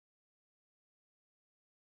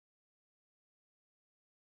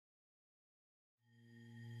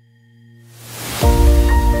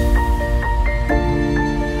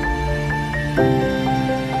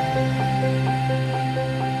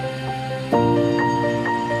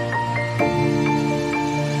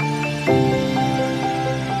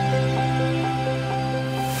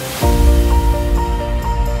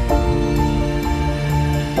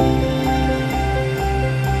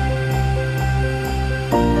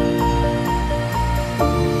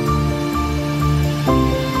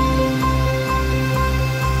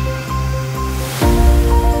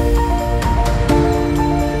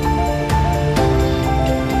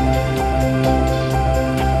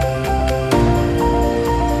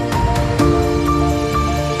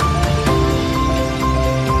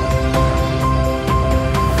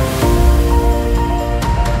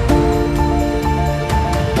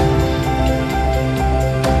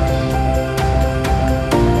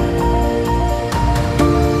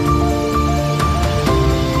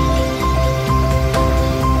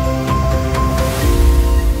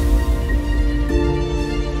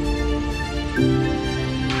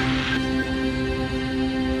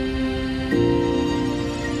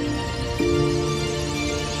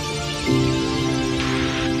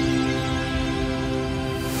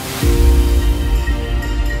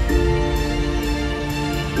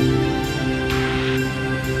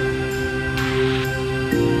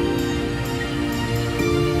Ladies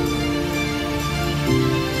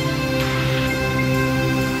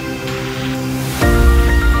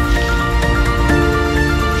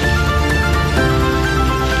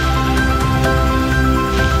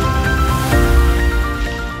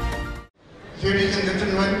and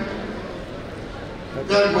gentlemen, we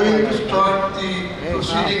are going to start the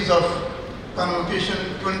proceedings of Convocation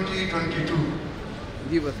 2022.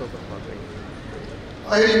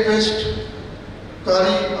 I request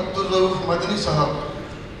Qari Abdul Rauf Madani Sahab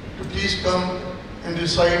to please come and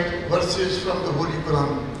recite verses from the Holy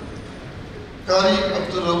Quran. Qari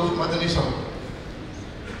Abdul Rauf Madani Sahab.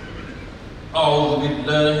 أعوذ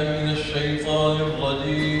بالله من الشيطان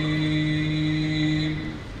الرجيم.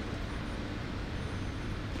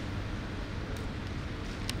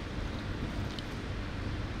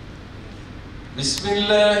 بسم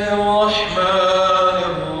الله الرحمن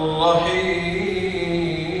الرحيم.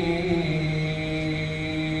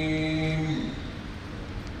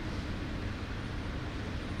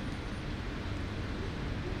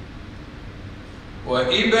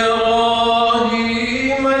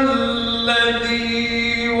 وإبراهيم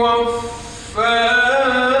الذي وفى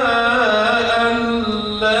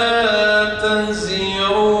ألا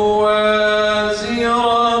تزر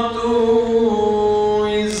وازرة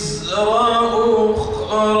وزر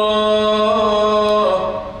أخرى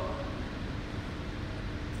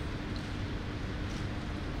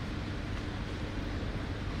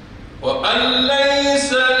وأن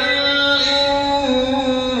ليس للإنسان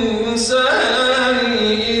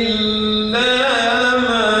إلا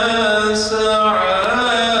ما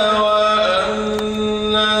سعى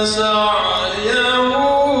وأن سعيه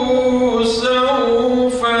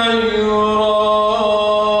سوف يرى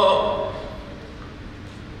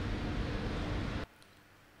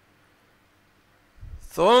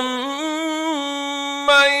ثم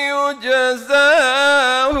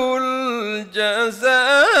يجزاه الجزاء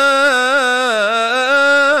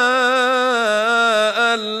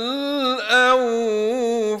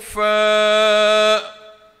الأوفى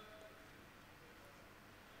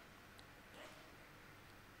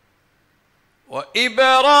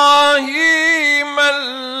وإبراهيم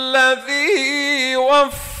الذي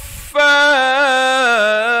وفى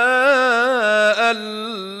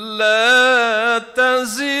ألا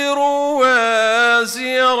تزر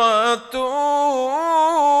وازرة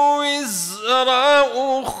وزر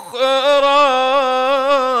أخرى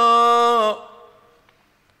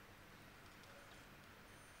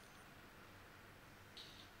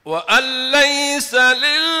وأن ليس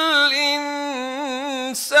للإنسان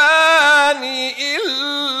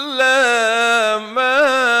إلا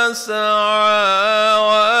ما سعى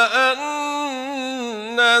وأن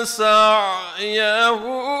سعيه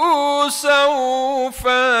سوف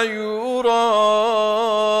يرى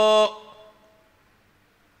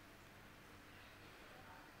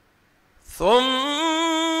ثم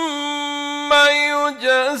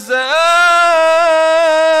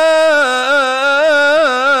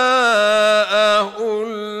يجزاه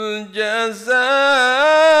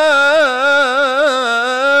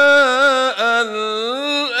الجزاء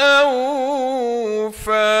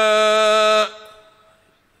الأوفى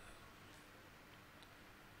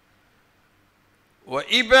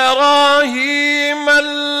وإبراهيم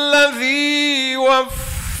الذي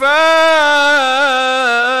وفى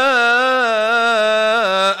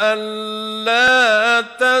ألا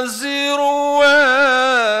تزر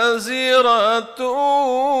وازرة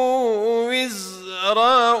وزر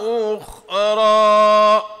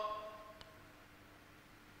أخرى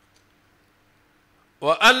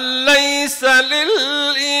وأن ليس للإنسان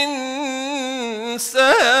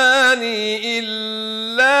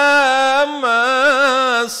إلا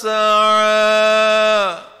ما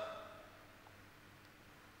سعى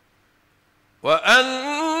وأن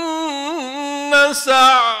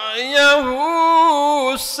سعيه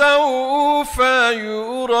سوف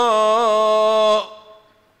يرى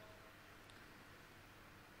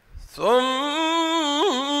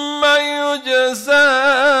ثم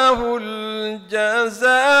يجزاه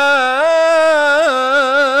الجزاء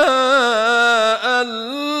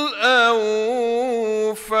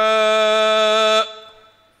الأوفى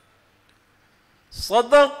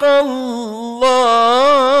صدق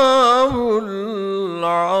الله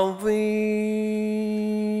العظيم.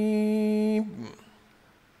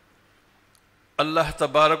 अल्लाह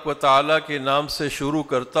तबारक व ताला के नाम से शुरू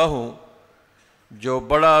करता हूँ जो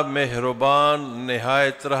बड़ा मेहरबान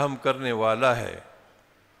निहायत रहम करने वाला है।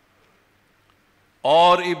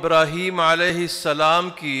 और इब्राहीम अलैहिस्सलाम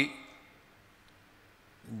की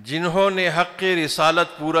जिन्होंने हक़ रिसालत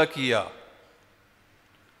पूरा किया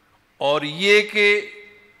और ये कि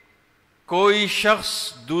कोई शख्स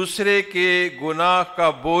दूसरे के गुनाह का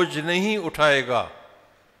बोझ नहीं उठाएगा,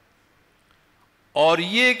 और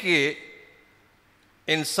ये कि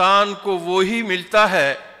इंसान को वो ही मिलता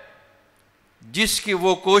है जिसकी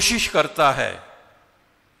वो कोशिश करता है,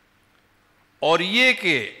 और ये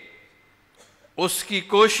कि उसकी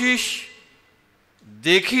कोशिश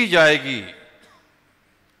देखी जाएगी,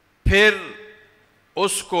 फिर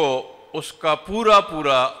उसको उसका पूरा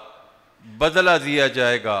पूरा बदला दिया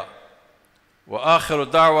जाएगा। व आखिर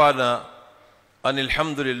दावाना अनिल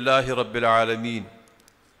हम्दुलिल्लाहि रब्बिल आलमीन।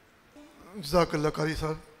 Jazakallah Qari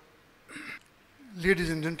sir. Ladies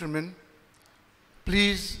and gentlemen,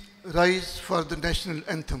 please rise for the national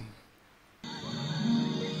anthem.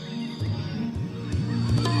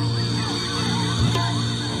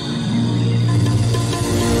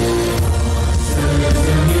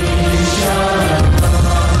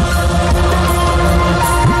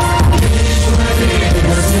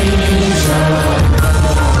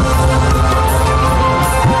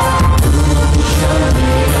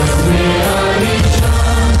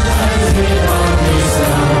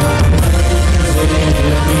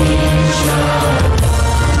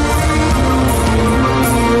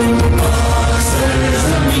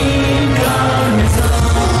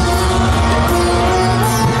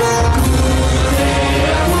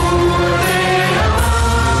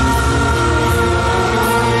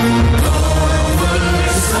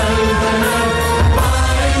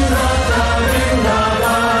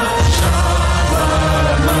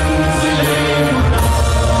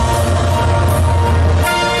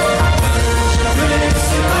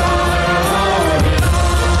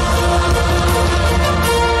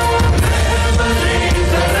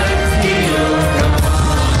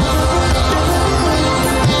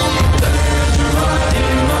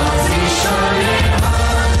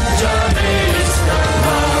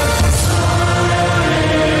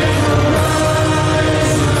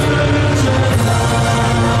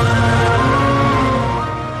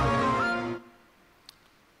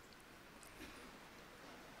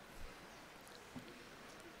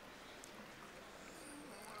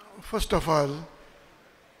 First of all,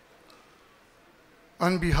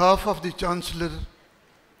 on behalf of the Chancellor,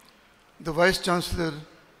 the Vice Chancellor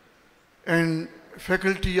and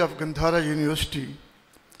faculty of Gandhara University,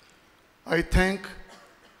 I thank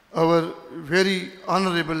our very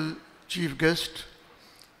honorable Chief Guest,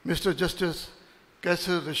 Mr. Justice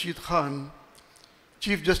Kaisar Rashid Khan,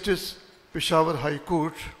 Chief Justice, Peshawar High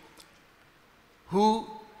Court, who,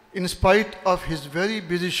 in spite of his very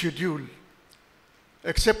busy schedule,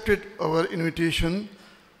 accepted our invitation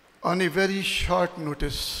on a very short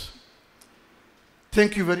notice.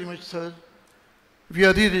 Thank you very much, sir. We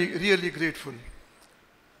are really grateful.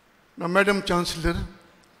 Now, Madam Chancellor,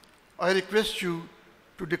 I request you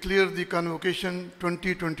to declare the Convocation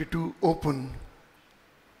 2022 open.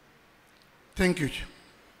 Thank you.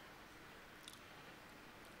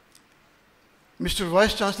 Mr.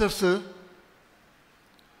 Vice Chancellor, sir,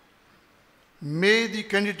 may the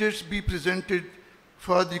candidates be presented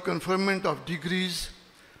for the conferment of degrees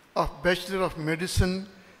of Bachelor of Medicine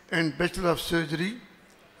and Bachelor of Surgery,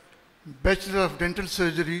 Bachelor of Dental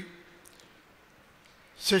Surgery,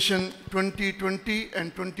 session 2020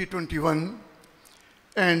 and 2021,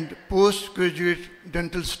 and postgraduate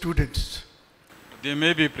dental students. They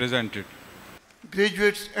may be presented.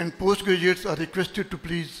 Graduates and postgraduates are requested to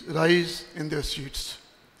please rise in their seats.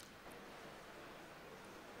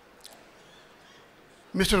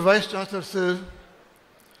 Mr. Vice Chancellor, sir,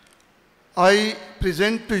 I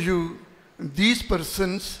present to you these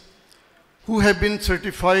persons who have been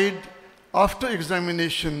certified after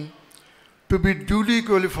examination to be duly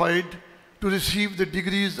qualified to receive the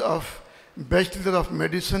degrees of Bachelor of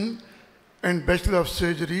Medicine and Bachelor of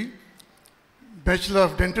Surgery, Bachelor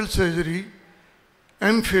of Dental Surgery,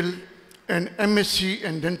 MPhil and MSc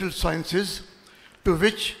in Dental Sciences, to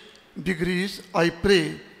which degrees I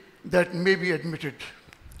pray that may be admitted.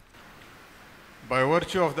 By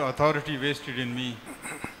virtue of the authority vested in me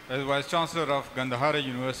as Vice Chancellor of Gandhara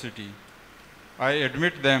University, I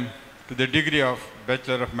admit them to the degree of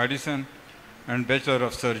Bachelor of Medicine and Bachelor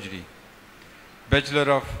of Surgery,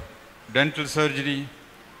 Bachelor of Dental Surgery,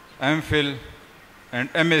 MPhil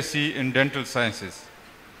and MSc in Dental Sciences.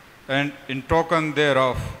 And in token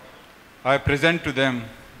thereof, I present to them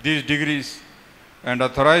these degrees and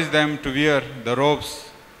authorize them to wear the robes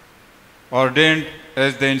ordained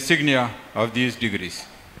as the insignia of these degrees.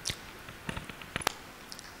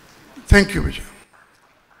 Thank you, Vijay.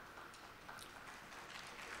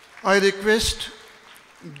 I request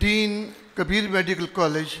Dean Kabir Medical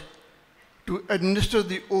College to administer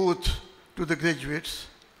the oath to the graduates.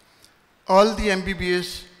 All the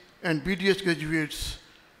MBBS and BDS graduates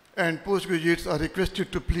and postgraduates are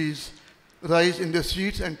requested to please rise in their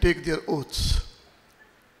seats and take their oaths.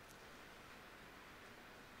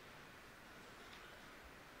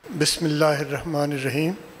 Bismillahir Rahmanir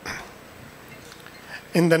Rahim.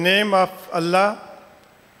 In the name of Allah,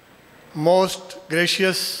 most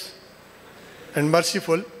gracious and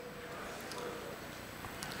merciful,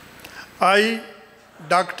 I,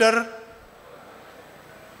 Dr.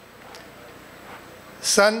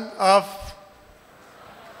 son of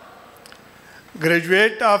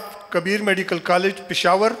graduate of Kabir Medical College,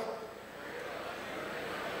 Peshawar,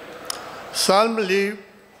 solemnly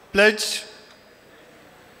pledge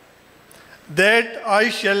that I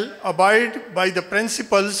shall abide by the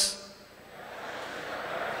principles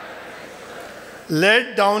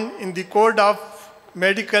laid down in the Code of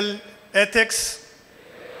Medical Ethics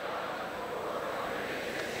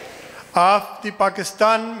of the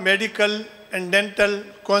Pakistan Medical and Dental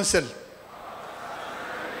Council.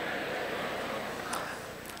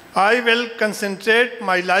 I will concentrate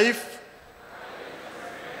my life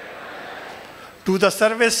to the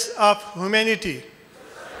service of humanity.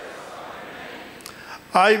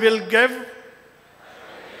 I will give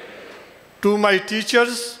to my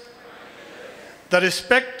teachers the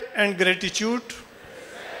respect and gratitude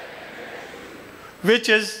which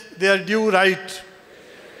is their due right.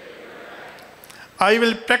 I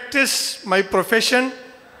will practice my profession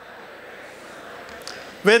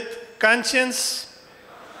with conscience,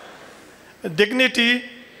 dignity,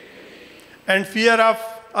 and fear of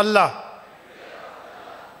Allah.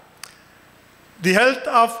 The health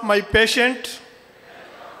of my patient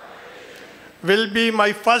will be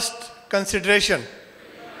my first consideration.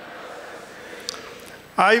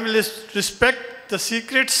 I will respect the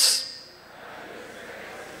secrets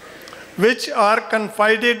which are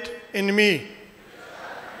confided in me.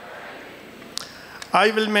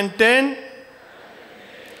 I will maintain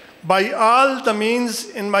by all the means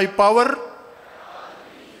in my power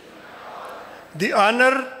the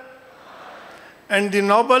honor and the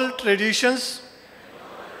noble traditions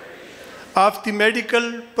of the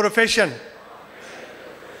medical profession.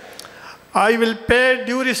 I will pay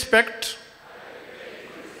due respect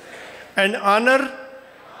and honor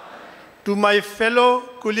to my fellow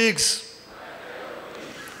colleagues.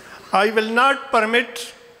 I will not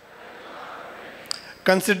permit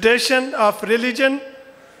consideration of religion,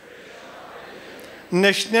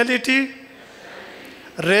 nationality,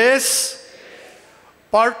 race,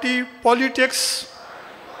 party politics,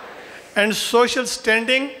 and social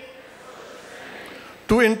standing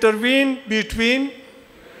to intervene between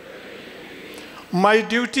my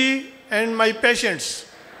duty and my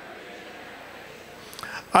patients.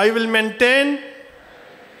 I will maintain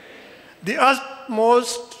the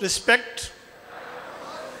utmost respect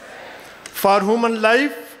for human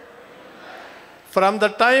life from the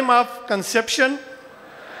time of conception,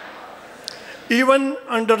 even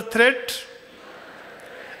under threat,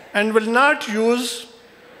 and will not use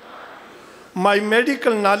my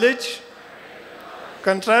medical knowledge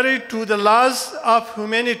contrary to the laws of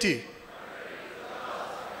humanity.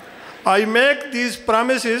 I make these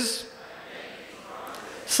promises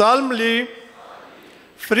solemnly,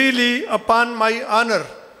 freely upon my honor.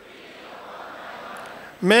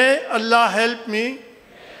 May Allah help me.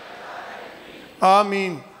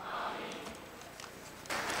 Ameen.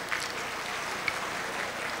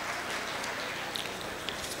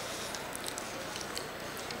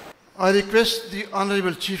 I request the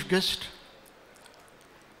Honorable Chief Guest,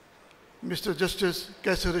 Mr. Justice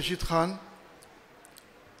Kaisar Rashid Khan,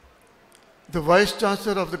 the Vice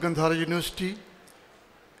Chancellor of the Gandhara University,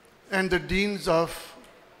 and the Deans of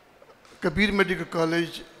Kabir Medical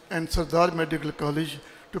College and Sardar Medical College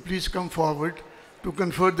to please come forward to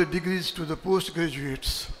confer the degrees to the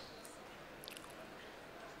postgraduates.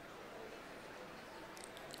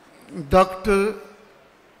 Dr.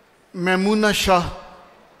 Maimuna Shah,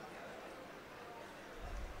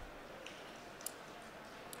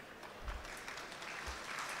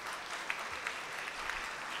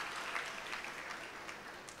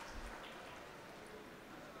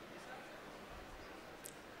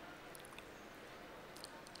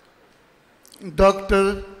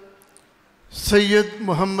 Dr. Sayyid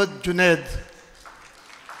Muhammad Junaid,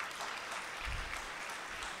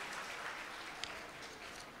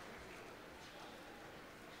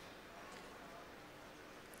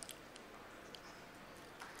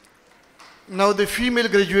 now the female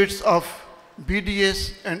graduates of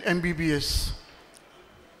BDS and MBBS.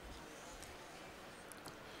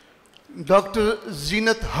 Dr.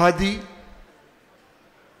 Zeenat Hadi,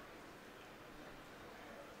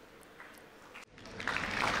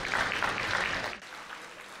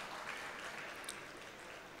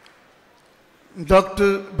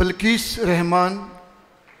 Dr. Balkis Rahman,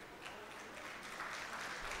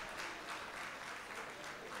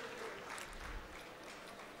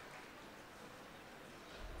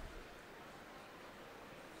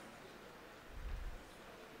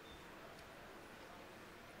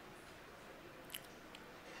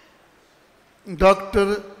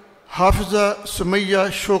 Dr. Hafiza Sumayya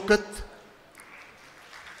Shokat,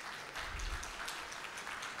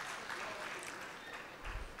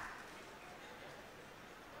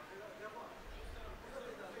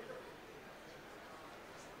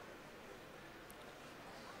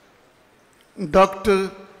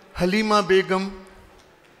 Dr. Halima Begum,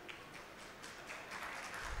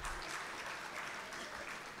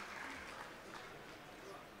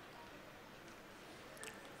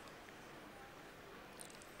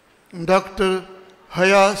 Dr.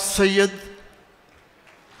 Haya Sayyid,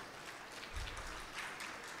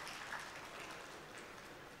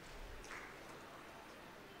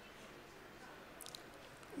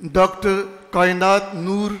 Dr. Kainat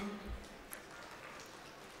Noor,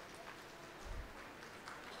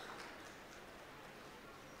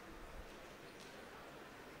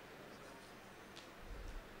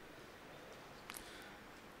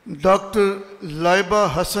 Dr. Laiba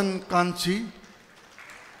Hassan Kansi,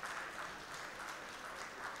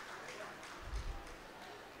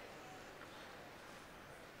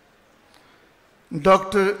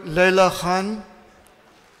 Dr. Laila Khan,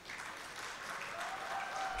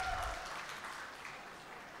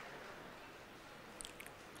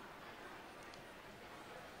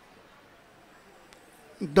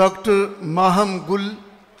 Dr. Maham Gul,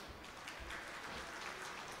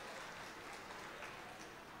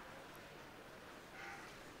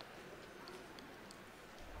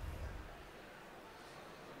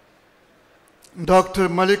 Dr.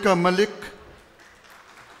 Malika Malik,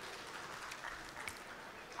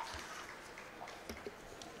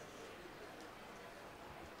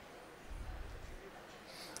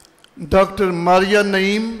 Dr. Maria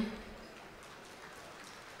Naeem,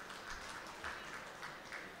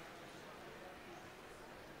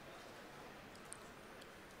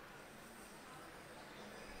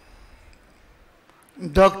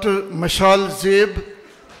 Dr. Mashal Zeb,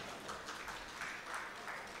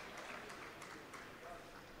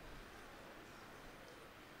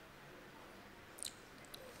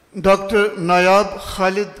 Dr. Nayab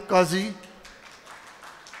Khalid Qazi,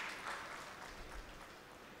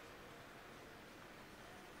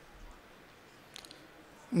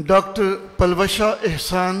 Dr. Palwasha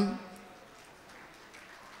Ihsan,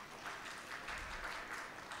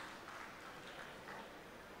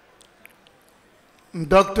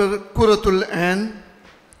 Dr. Quratul Ain,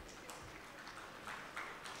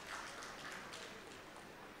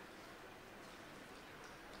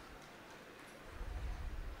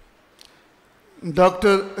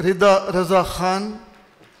 Dr. Rida Raza Khan,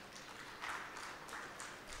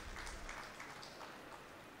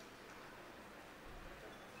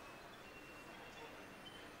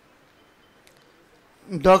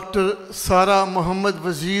 Dr. Sara Muhammad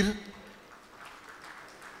Wazir,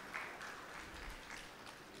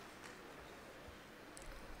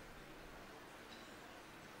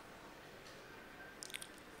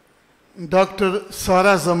 Dr.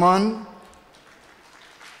 Sara Zaman,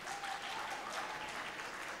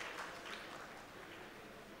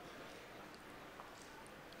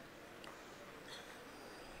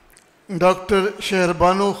 Dr.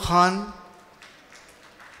 Shehrbano Khan,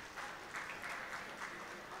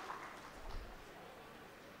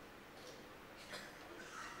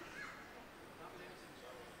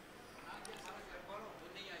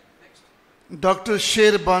 Dr.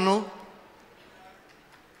 Sherbano,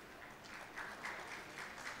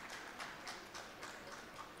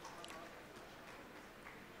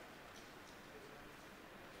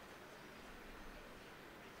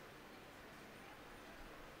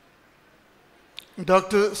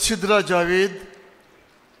 Dr. Sidra Javed,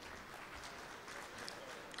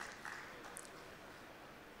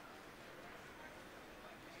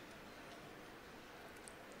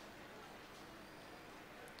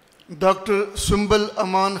 Dr. Sumbal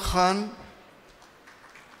Aman Khan,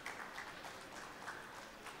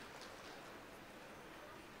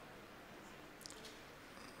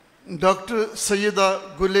 Dr.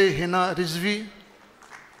 Sayyida Gule Hina Rizvi,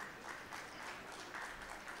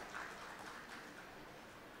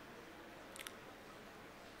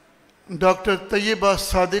 Dr. Tayyiba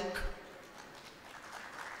Sadiq,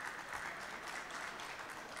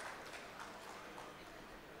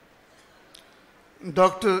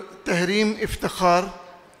 Dr. Tahreem Iftikhar,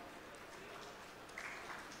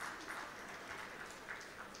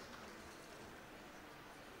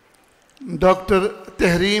 Dr.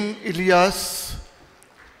 Tehreem Ilyas,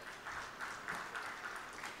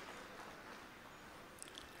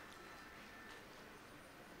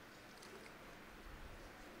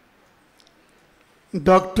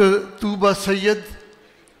 Dr. Tuba Sayyed,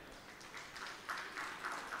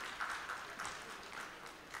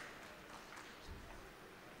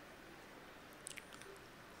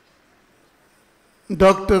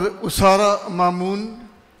 Dr. Usara Mamoon,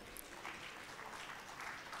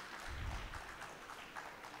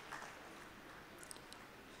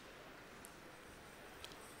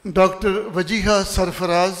 Dr. Wajiha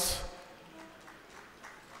Sarfaraz,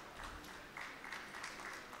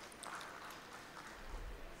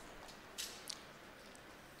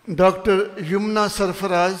 Dr. Yumna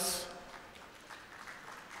Sarfaraz,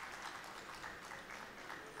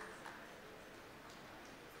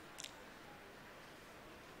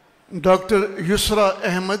 Dr. Yusra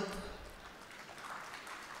Ahmed,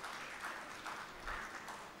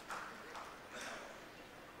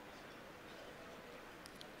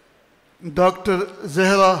 Dr.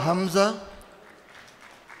 Zahra Hamza,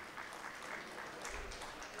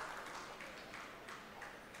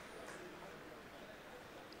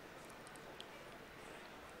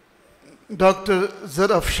 Dr.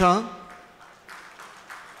 Zarafshan,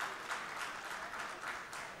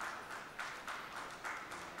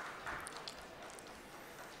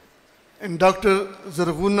 and Dr.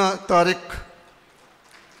 Zarghuna Tariq.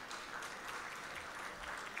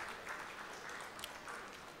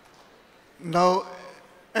 Now,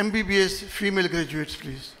 MBBS female graduates,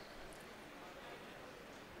 please.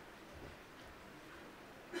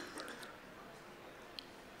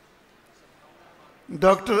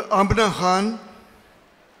 Dr. Amna Khan,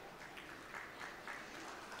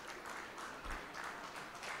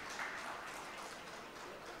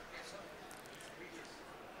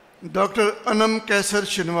 Dr. Anam Kaisar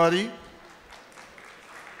Shinwari,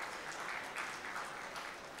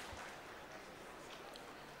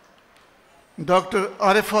 Dr.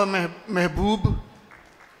 Arifa Mehboob,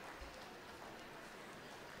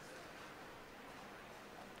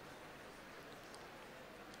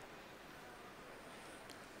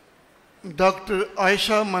 Dr.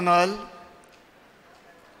 Aisha Manal,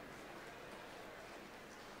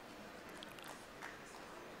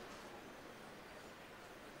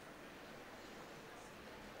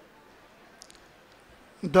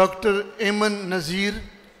 Dr. Ayman Nazir,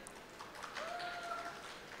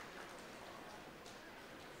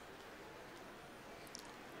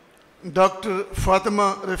 Dr.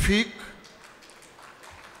 Fatima Rafiq,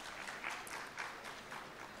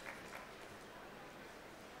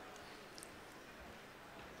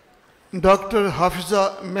 Dr.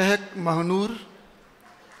 Hafiza Mehak Mahanur,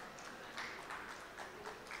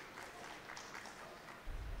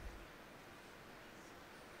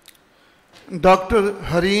 Dr.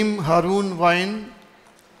 Harim Harun Wain,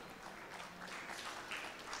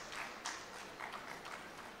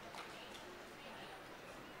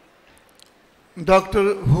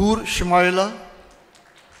 Dr. Hur Shmaila,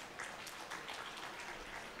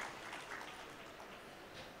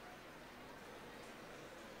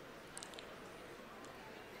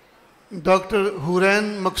 Dr.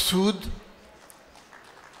 Huran Maqsood,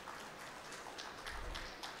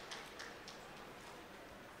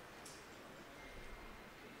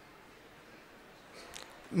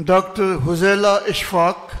 Dr. Huzaila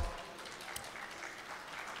Ishfaq,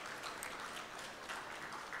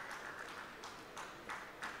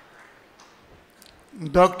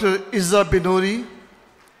 Dr. Izza Binori,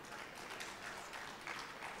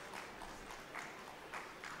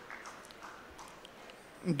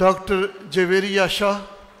 Dr. Javeriya Shah,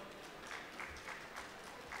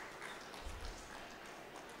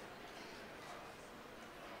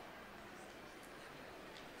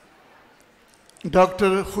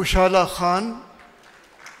 Dr. Khushala Khan,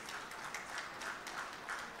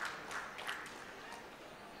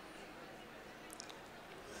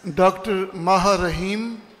 Dr. Maha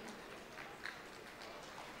Rahim,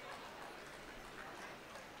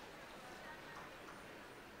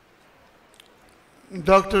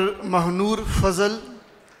 Dr. Mahnur Fazal,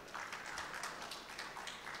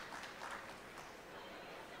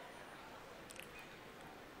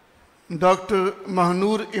 Dr.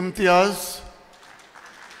 Mahnur Imtiaz,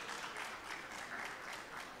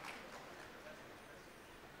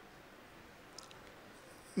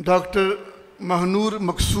 Dr. Mahnur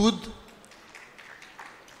Maqsood,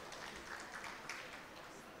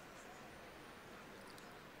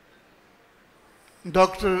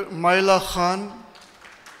 Dr. Maila Khan,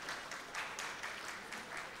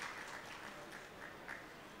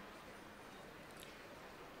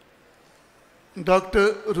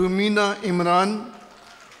 Dr. Rumina Imran,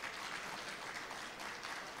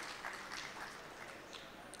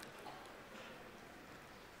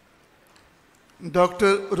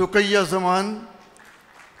 Dr. Ruqayya Zaman,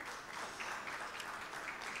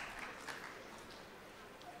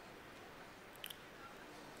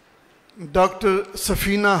 Dr.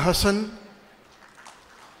 Safina Hassan,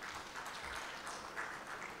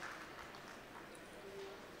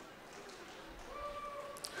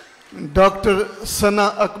 Dr.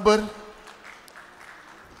 Sana Akbar,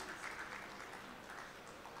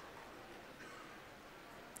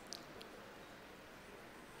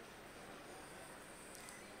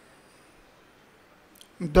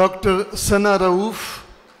 Dr. Sana Rauf,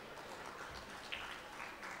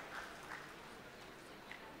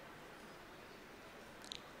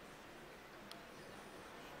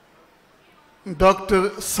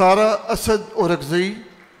 Dr. Sara Asad Orakzai,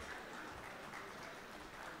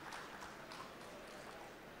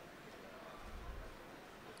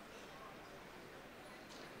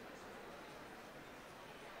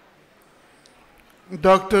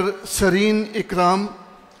 Dr. Sareen Ikram,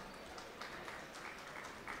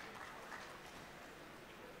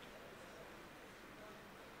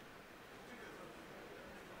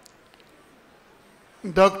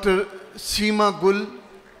 Dr. Seema Gul,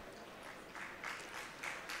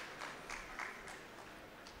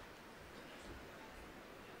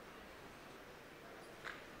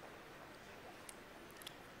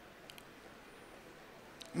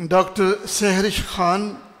 Dr. Sehrish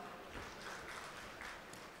Khan,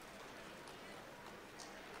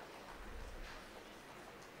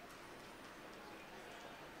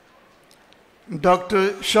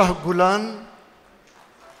 Dr. Shah Gulan,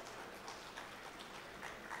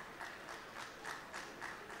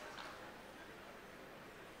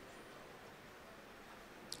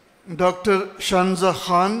 Dr. Shanza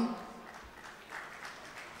Khan,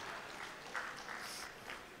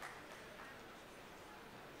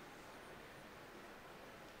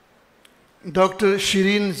 Dr.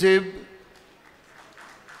 Shireen Zeb,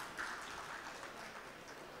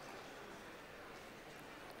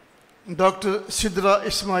 Dr. Sidra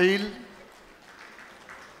Ismail,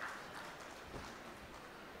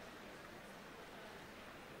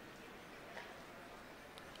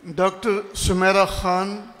 Dr. Sumaira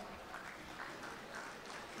Khan,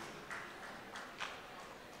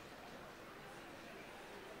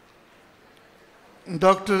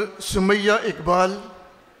 Dr. Sumaya Iqbal,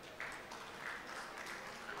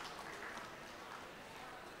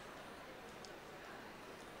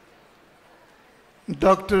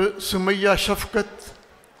 Dr. Sumaya Shafqat,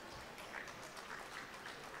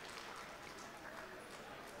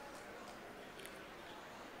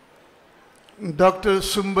 Dr.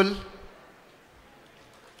 Sumbal,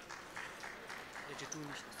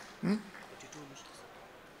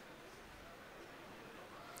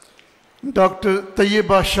 Dr.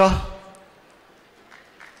 Tayyeba Shah,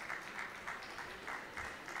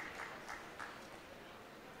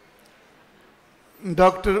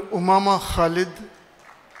 Dr. Umama Khalid,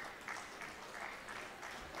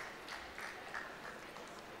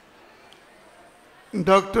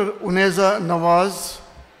 Dr. Uneza Nawaz,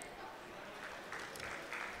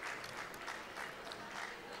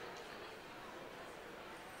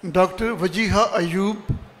 Dr. Wajiha Ayub,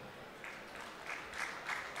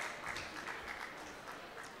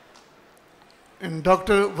 and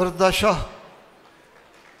Dr. Varda Shah.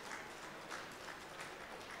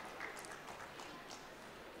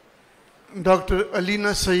 Dr.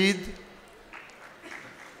 Alina Saeed,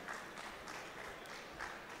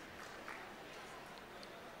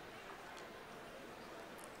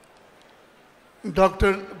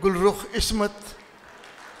 Dr. Gulrukh Ismat,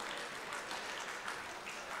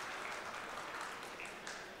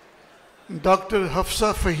 Dr.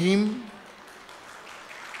 Hafsa Fahim,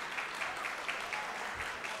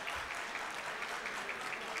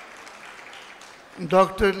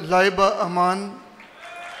 Dr. Laiba Aman,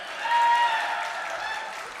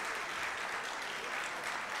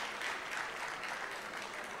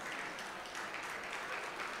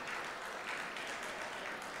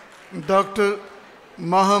 Dr.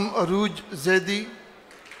 Maham Aruj Zaidi,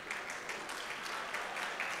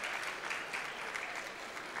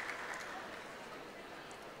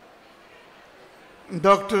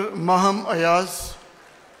 Dr. Maham Ayaz,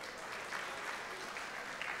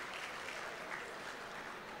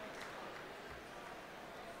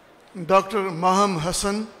 Dr. Maham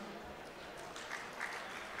Hassan,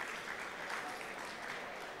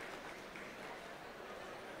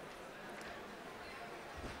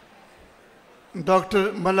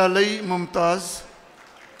 Dr. Malalai Mumtaz,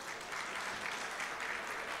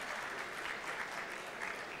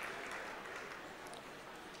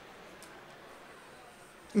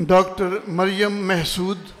 Dr. Maryam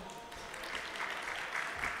Mahsood,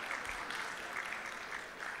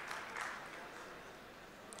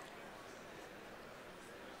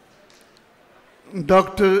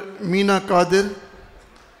 Dr. Meena Qadir,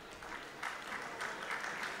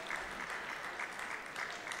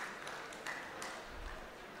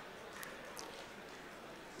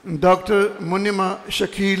 Dr. Munima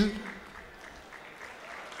Shakil,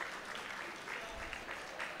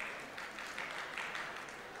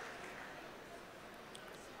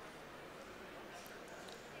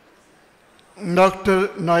 Dr.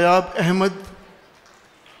 Nayab Ahmed,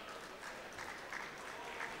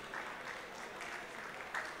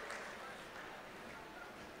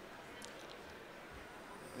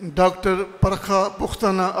 Dr. Parkha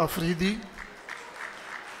Pukhtana Afridi,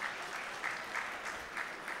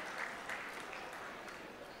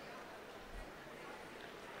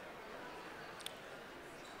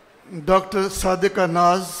 Dr. Sadiqa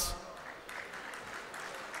Naz,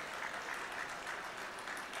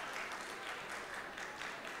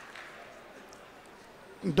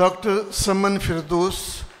 Dr. Saman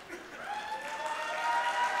Firdos,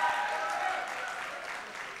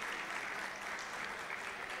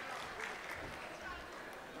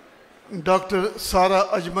 Dr. Sara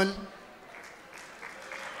Ajmal,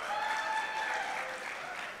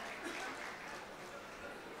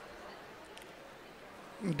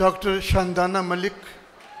 Dr. Shandana Malik,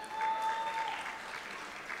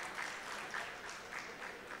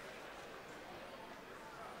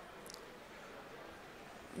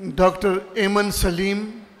 Dr. Ayman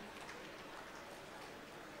Salim,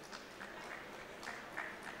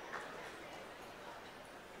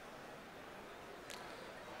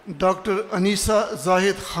 Dr. Anisa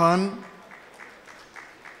Zahid Khan,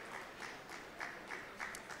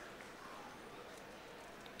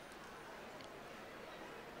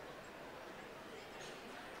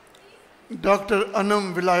 Dr.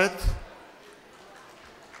 Anam Vilayat,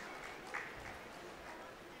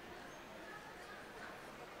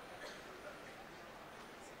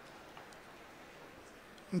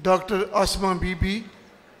 Dr. Asma Bibi,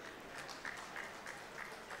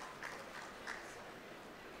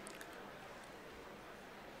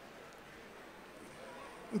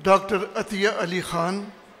 Dr. Atiya Ali Khan,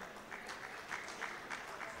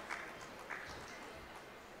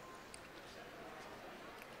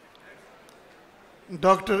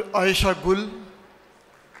 Dr. Aisha Gul,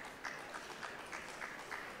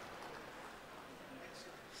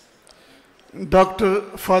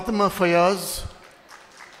 Dr. Fatima Fayaz,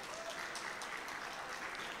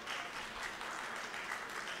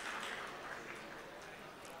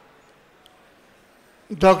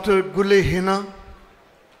 Dr. Gule Hina,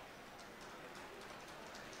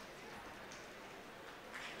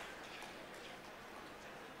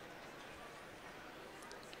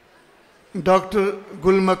 Dr.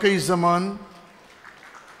 Gulmakai Zaman,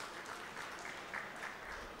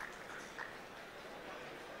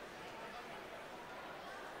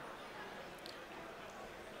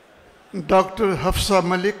 Dr. Hafsa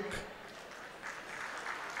Malik,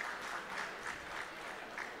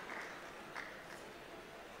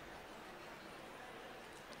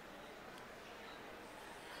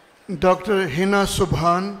 Dr. Hina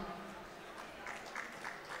Subhan,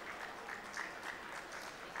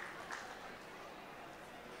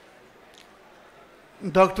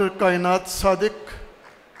 Dr. Kainat Sadiq,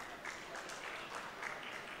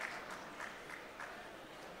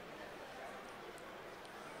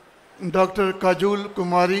 Dr. Kajul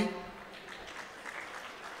Kumari,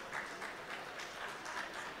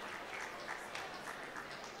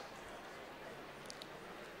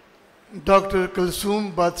 Dr.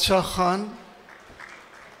 Kulsum Badshah Khan,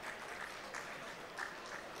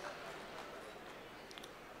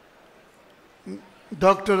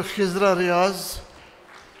 Dr. Khizra Riaz,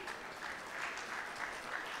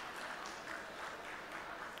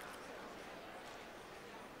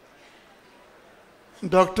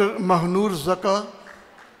 Dr. Mahnoor Zaka,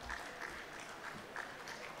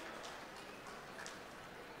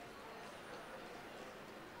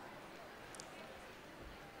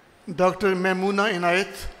 Dr. Maimuna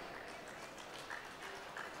Inayat,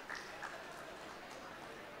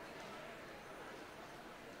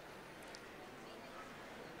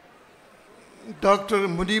 Dr.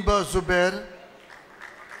 Muniba Zubair,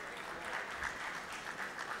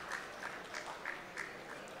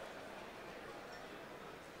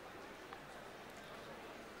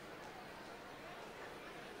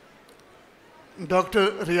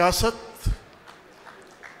 Dr. Riyasat,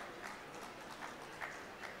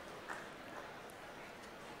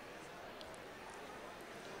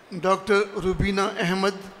 Dr. Rubina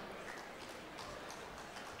Ahmed,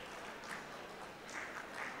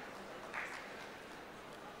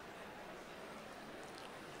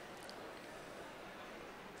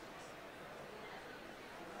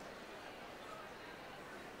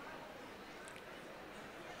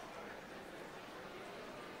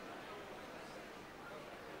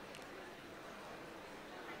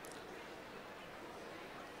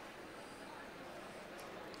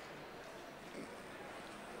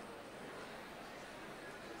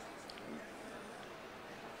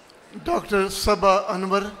 Dr. Saba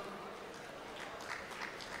Anwar,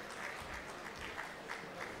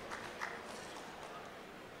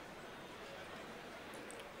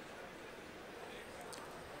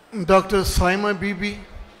 Dr. Saima Bibi,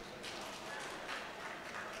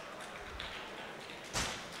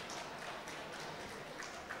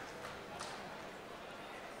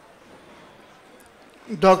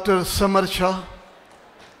 Dr. Samar Shah,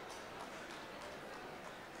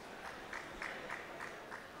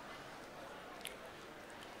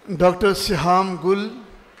 Dr. Siham Gul,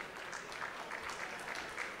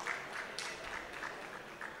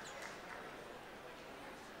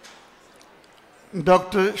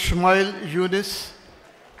 Dr. Shmail Yunus,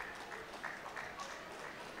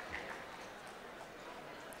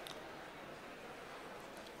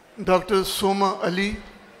 Dr. Soma Ali,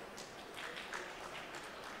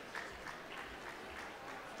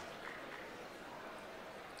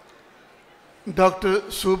 Dr.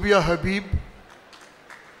 Subia Habib,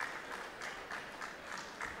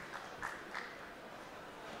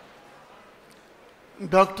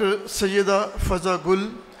 Dr. Sayyida Faza Gul,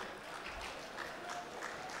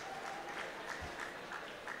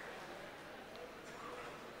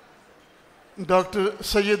 Dr.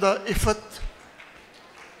 Sayyida Ifat,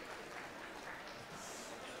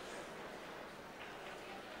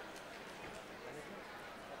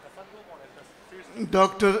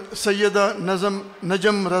 Dr. Sayyida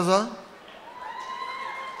Najam Raza,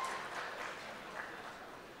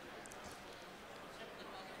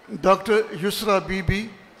 Dr. Yusra Bibi,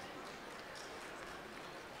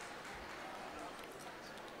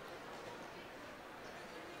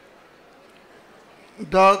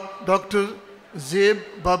 Dr. Zeib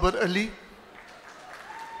Babar Ali,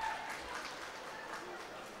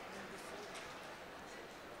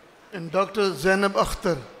 and Dr. Zainab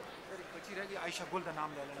Akhtar.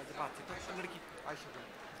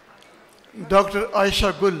 Dr.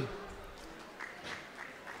 Aisha Gul.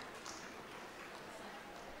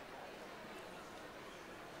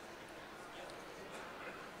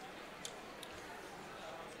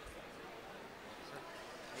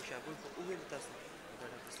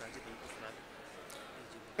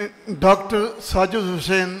 Dr. Sajid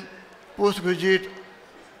Hussain, postgraduate.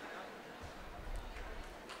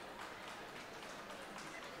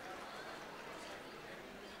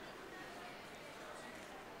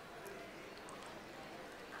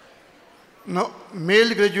 Now,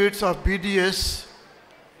 male graduates of BDS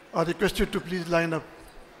are requested to please line up.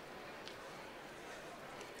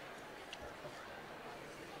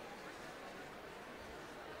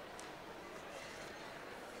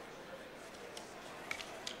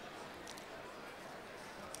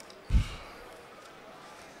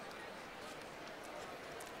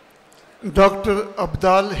 Dr.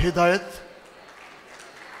 Abdal Hidayat,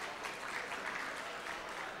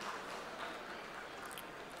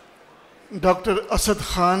 Dr. Asad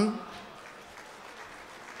Khan,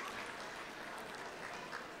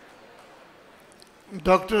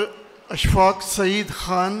 Dr. Ashfaq Saeed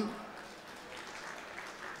Khan,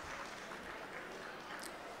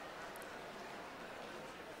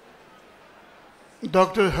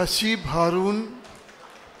 Dr. Hasib Haroon,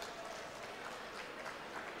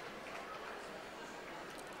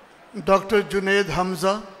 Dr. Junaid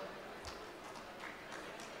Hamza,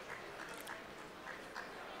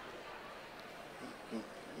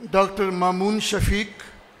 Dr. Mamoon Shafiq,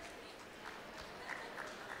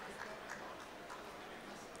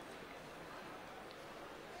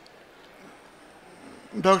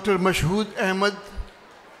 Dr. Mashhood Ahmed,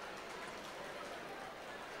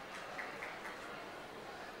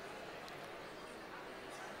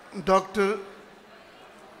 Dr.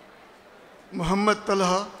 Muhammad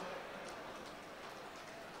Talha,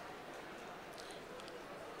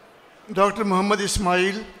 Dr. Muhammad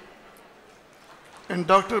Ismail, and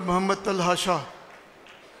Dr. Muhammad Talha Shah.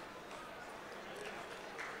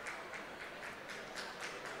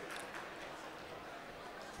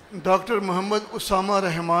 Dr. Muhammad Usama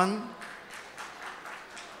Rahman,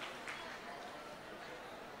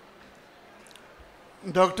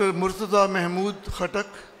 Dr. Murtaza Mahmood Khatak,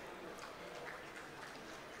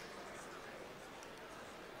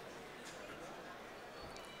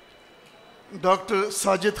 Dr.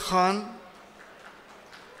 Sajid Khan,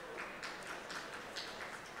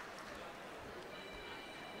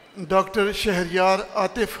 Dr. Shahriyar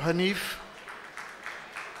Atif Hanif,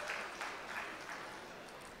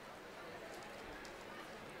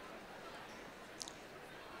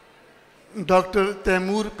 Dr.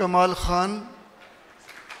 Taimur Kamal Khan,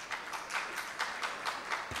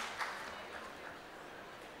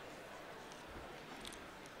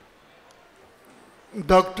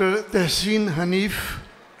 Dr. Tehseen Hanif,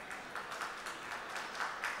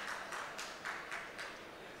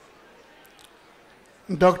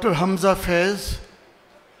 Dr. Hamza Faiz,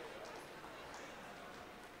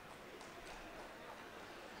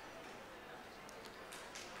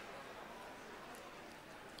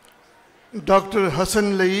 Dr.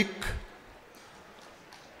 Hassan Laik,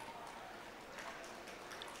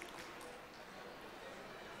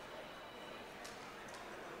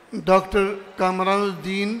 Dr.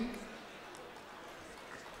 Kamranuddin,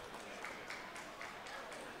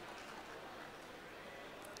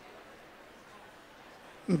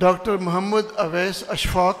 Dr. Muhammad Awais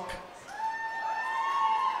Ashfaq,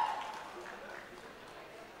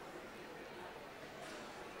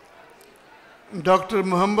 Dr.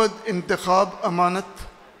 Muhammad Intikhab Amanat,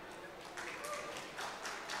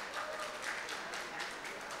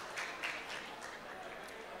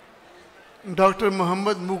 Dr.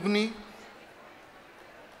 Muhammad Mughni,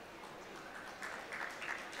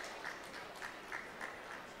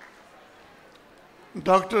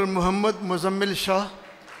 Dr. Muhammad Muzammil Shah,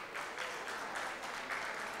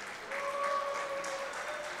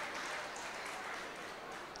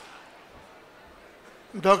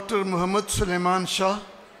 Dr. Muhammad Suleiman Shah,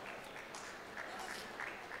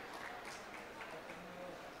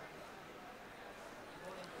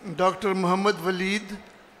 Dr. Muhammad Waleed,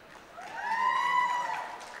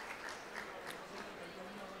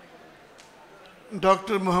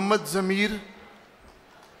 Dr. Muhammad Zamir,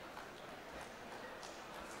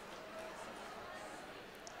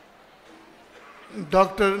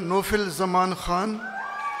 Dr. Nofil Zaman Khan,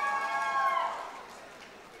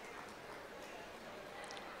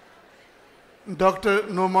 Dr.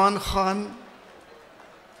 Noman Khan,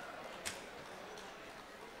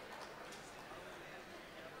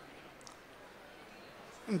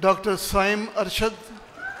 Dr. Saim Arshad,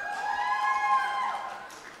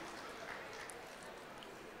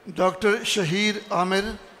 Dr. Shahir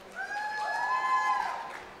Amir,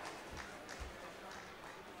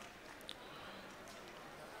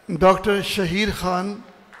 Dr. Shahir Khan,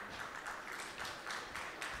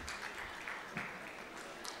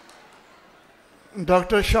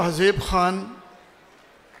 Dr. Shahzeb Khan,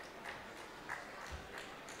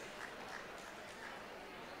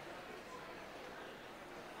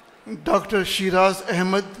 Dr. Shiraz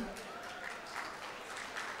Ahmed,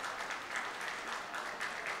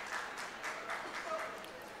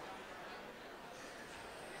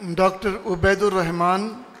 Dr. Ubaidur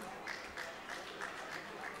Rahman,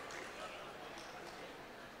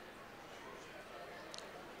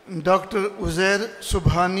 Dr. Uzair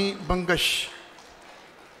Subhani Bangash.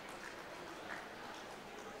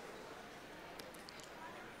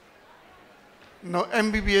 Now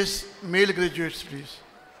MBBS male graduates, please.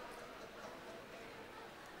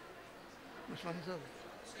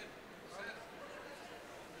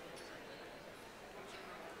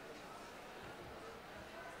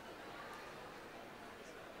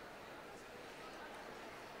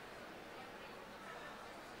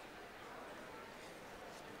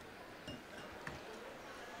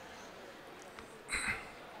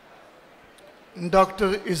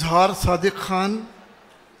 Dr. Izhar Sadiq Khan,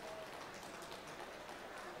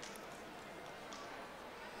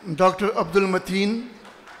 Dr. Abdul Mateen,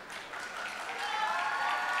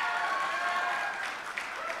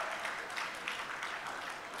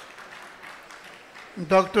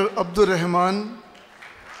 Dr. Abdul Rahman,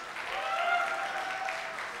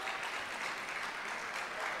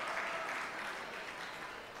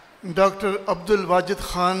 Dr. Abdul Wajid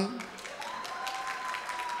Khan,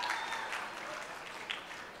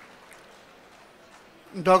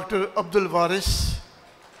 Dr. Abdul Waris,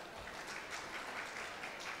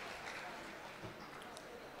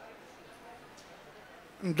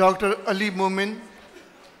 Dr. Ali Momin,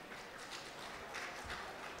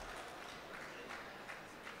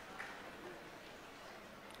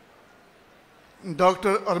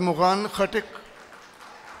 Dr. Armughan Khatik,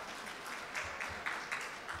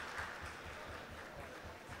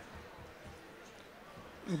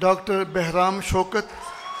 Dr. Behram Shokat,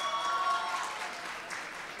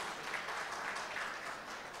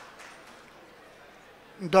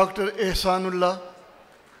 Dr. Ehsanullah,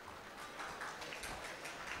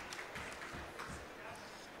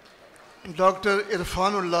 Dr.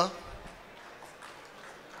 Irfanullah,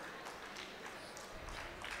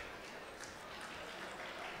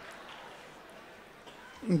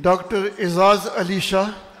 Dr. Izaz Ali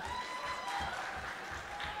Shah,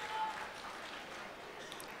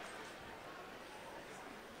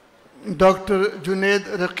 Dr. Junaid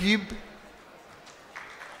Raqib,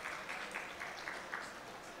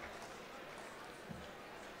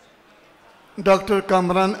 Dr.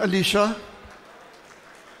 Kamran Ali Shah,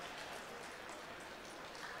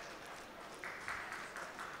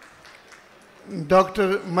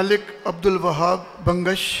 Dr. Malik Abdul Wahab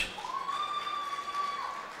Bangash,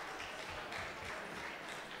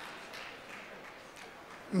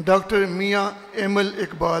 Dr. Mia Emil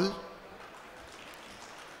Iqbal,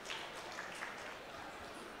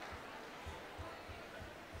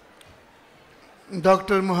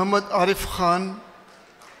 Dr. Muhammad Arif Khan,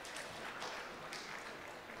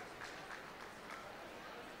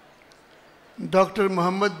 Dr.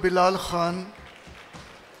 Muhammad Bilal Khan,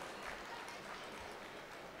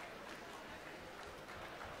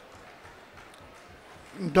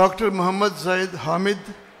 Dr. Muhammad Zaid Hamid,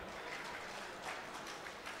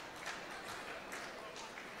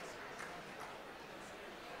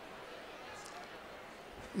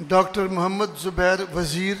 Dr. Muhammad Zubair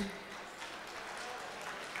Wazir,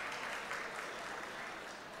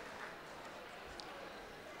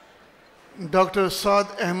 Dr. Saad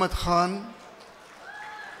Ahmed Khan,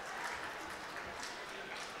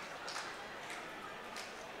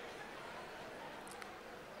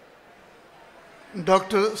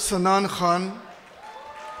 Dr. Sanan Khan,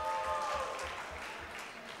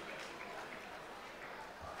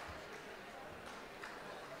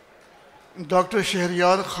 Dr.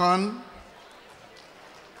 Shahriyar Khan,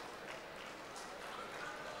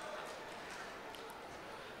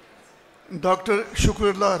 Dr.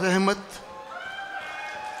 Shukrullah Rahmat,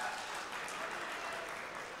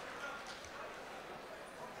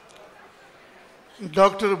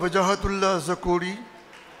 Dr. Wajahatullah Zakuri,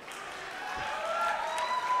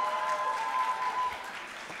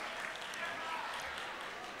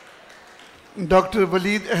 Dr.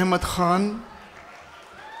 Waleed Ahmed Khan,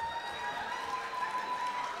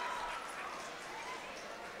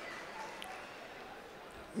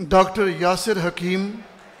 Dr. Yasir Hakim,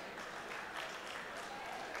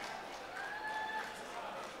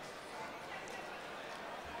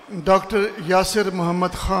 Dr. Yasir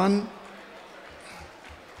Muhammad Khan,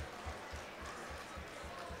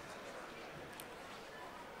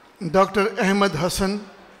 Dr. Ahmed Hassan,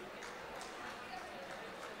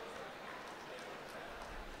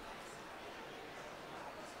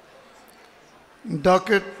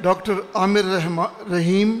 Dr. Amir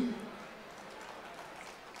Rahim,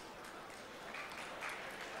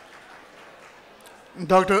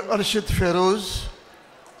 Dr. Arshid Feroz,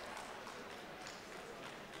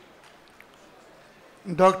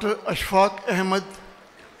 Dr. Ashfaq Ahmed,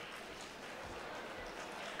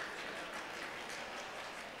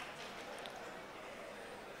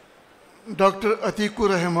 Dr. Atikur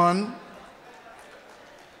Rahman,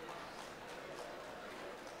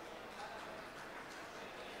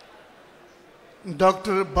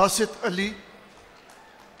 Dr. Basit Ali,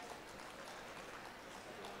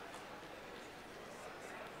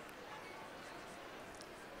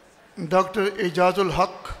 Dr. Ijazul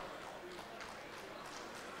Haq,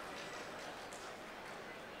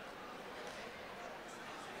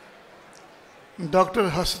 Dr.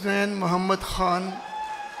 Hasnain Muhammad Khan,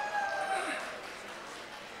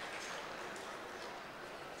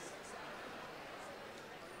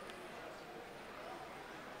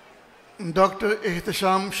 Dr.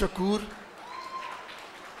 Ihtisham Shakur,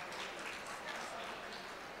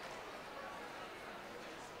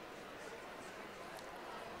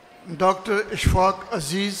 Dr. Ishfaq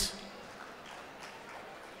Aziz,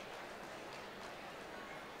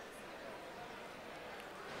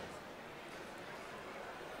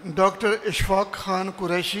 Dr. Ishfaq Khan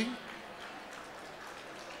Qureshi,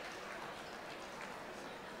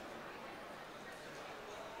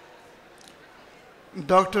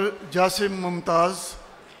 Dr. Jasim Mumtaz,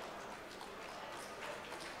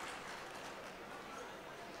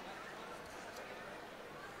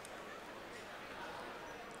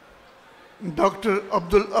 Dr.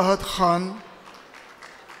 Abdul Ahad Khan,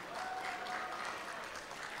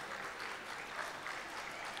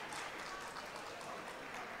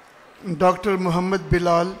 Dr. Muhammad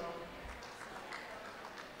Bilal,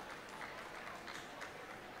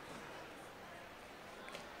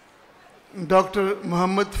 Dr.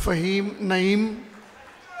 Muhammad Fahim Naeem,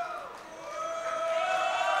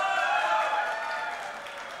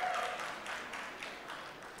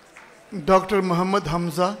 Dr. Muhammad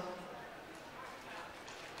Hamza,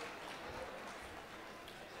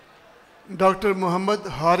 Dr. Muhammad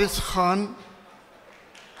Haris Khan,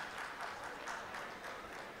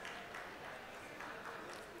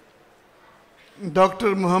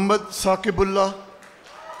 Dr. Muhammad Saqibullah,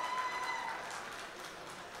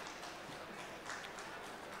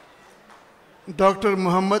 Dr.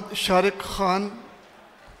 Muhammad Sharik Khan,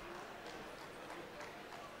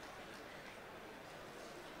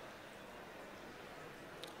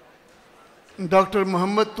 Dr.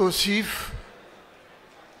 Muhammad Tosif,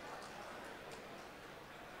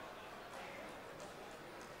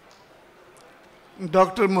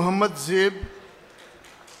 Dr. Muhammad Zeeb,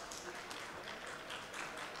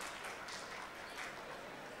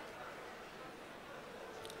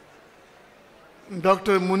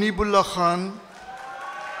 Dr. Munibullah Khan,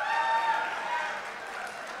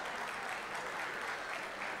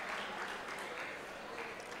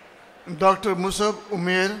 Dr. Musab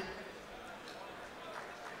Umair,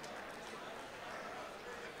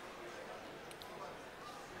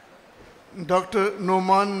 Dr.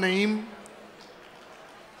 Noman Naeem,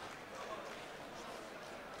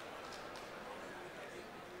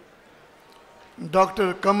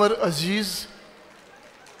 Dr. Qamar Aziz,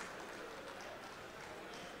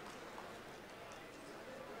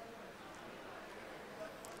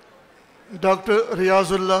 Dr.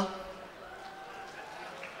 Riyazullah,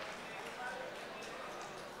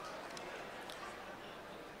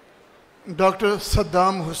 Dr.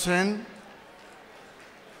 Saddam Hussain,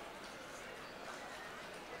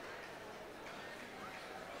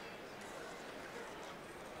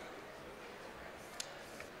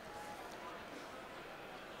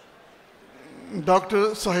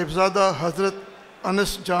 Dr. Sahibzada Hazrat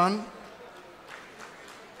Anas Jan,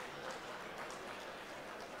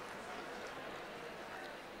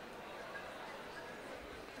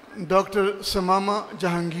 Dr. Samama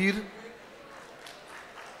Jahangir,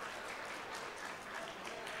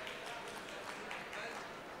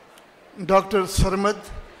 Dr. Sarmad,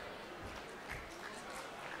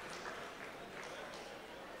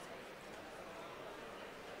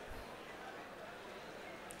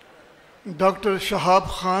 Dr. Shahab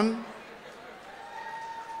Khan,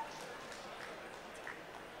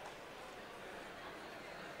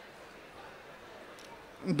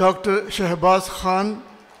 Dr. Shehbaz Khan,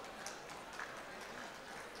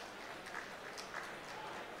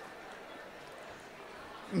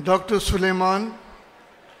 Dr. Suleiman,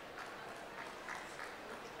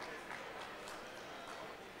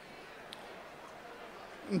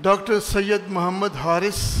 Dr. Sayyid Muhammad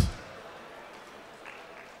Haris,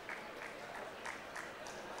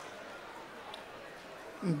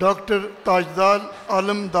 Dr. Tajdar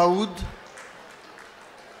Alam Dawood,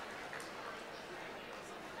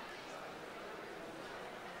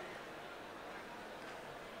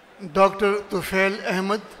 Dr. Tufail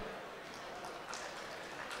Ahmed,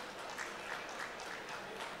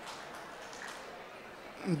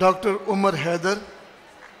 Dr. Umar Haider,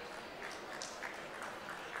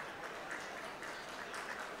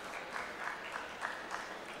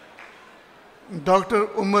 Dr.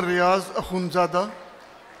 Umar Riaz Akhundzada,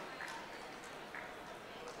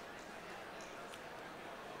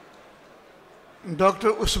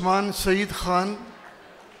 Dr. Usman Saeed Khan,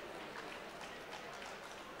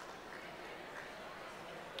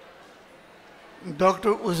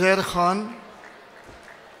 Dr. Uzair Khan,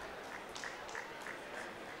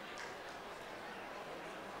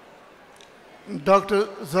 Dr.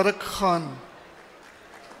 Zarak Khan,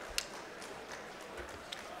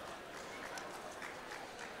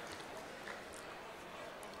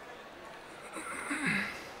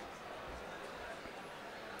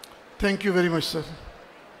 thank you very much, sir.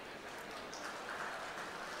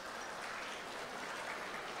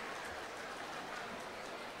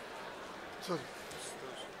 Sorry.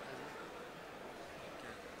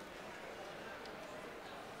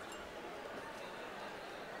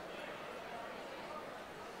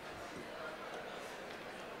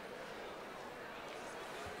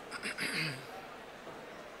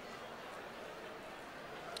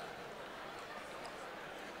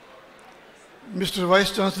 Mr.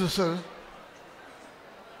 Vice Chancellor, sir,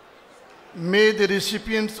 may the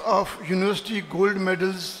recipients of university gold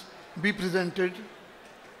medals be presented.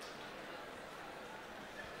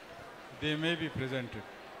 They may be presented.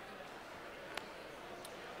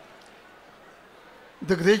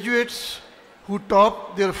 The graduates who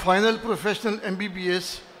top their final professional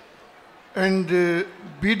MBBS and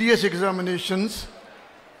BDS examinations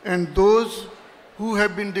and those who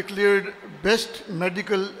have been declared best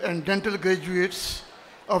medical and dental graduates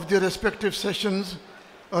of their respective sessions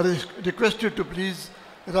are requested to please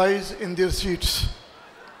rise in their seats.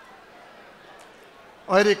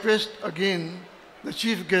 I request again the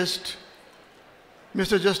Chief Guest,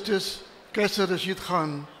 Mr. Justice Kaisar Rashid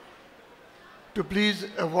Khan, to please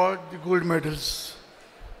award the gold medals.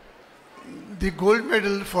 The gold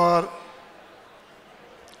medal for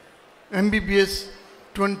MBBS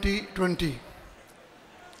 2020.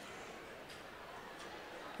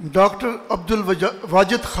 Dr. Abdul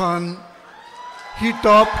Wajid Khan, he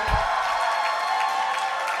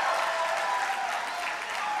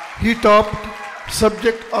topped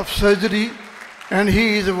subject of surgery and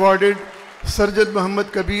he is awarded Surgeon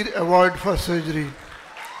Muhammad Kabir Award for Surgery.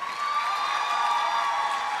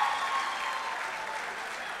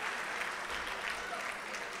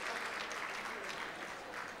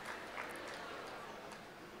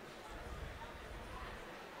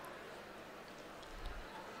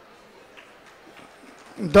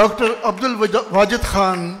 Dr. Abdul Wajid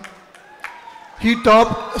Khan, he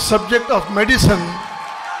topped subject of medicine.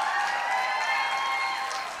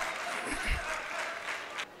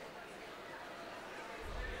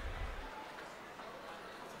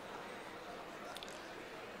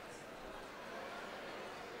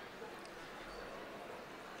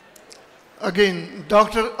 Again,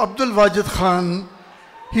 Dr. Abdul Wajid Khan,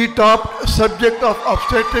 he topped subject of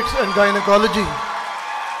obstetrics and gynecology.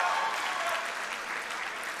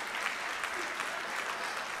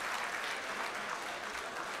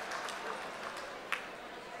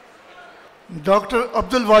 Dr.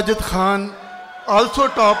 Abdul Wajid Khan also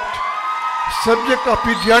topped subject of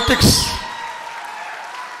pediatrics.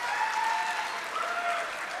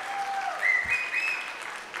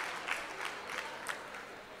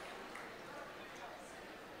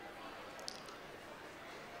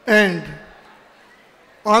 And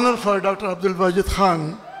honor for Dr. Abdul Wajid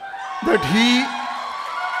Khan that he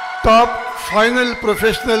topped final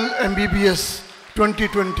professional MBBS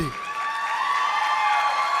 2020.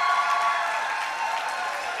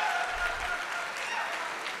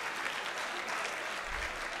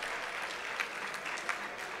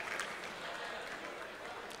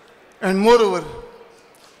 And moreover,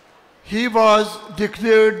 he was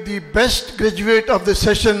declared the best graduate of the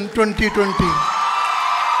session 2020.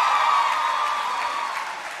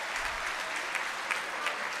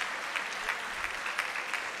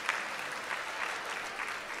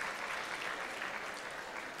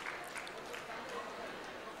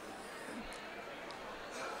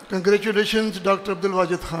 Congratulations, Dr. Abdul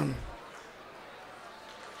Wajid Khan.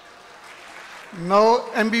 Now,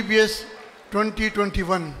 MBBS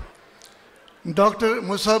 2021. Dr.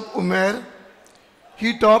 Musab Umair,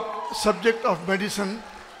 he topped subject of medicine.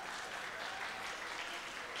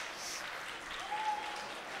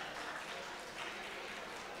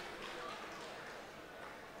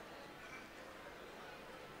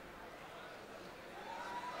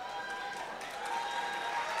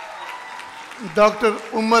 Dr.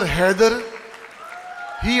 Umar Haider,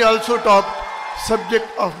 he also topped subject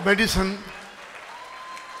of medicine.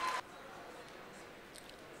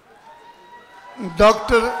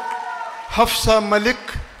 Dr. Hafsa Malik,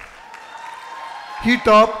 he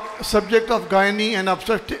topped subject of gynae and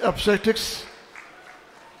obstetrics.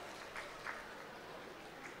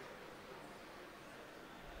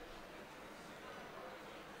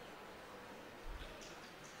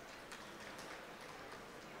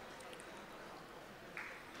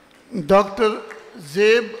 Dr.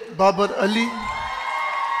 Zaib Babar Ali,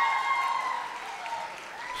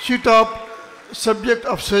 she topped subject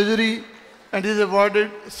of surgery and is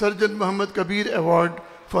awarded Surgeon Muhammad Kabir Award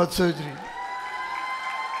for surgery.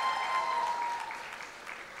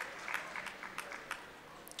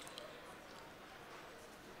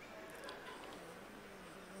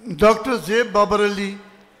 Dr. Zaib Babar Ali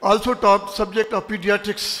also topped subject of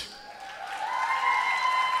pediatrics.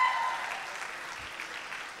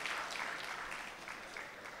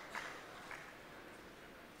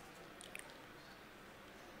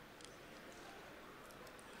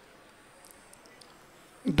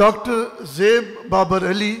 Dr. Zaib Babar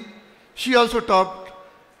Ali, she also topped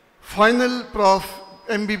final Prof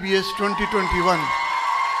MBBS 2021.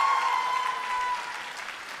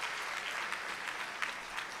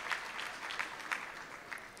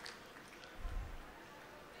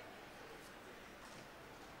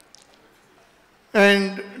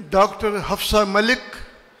 And Dr. Hafsa Malik,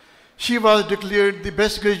 she was declared the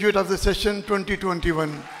best graduate of the session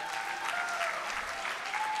 2021.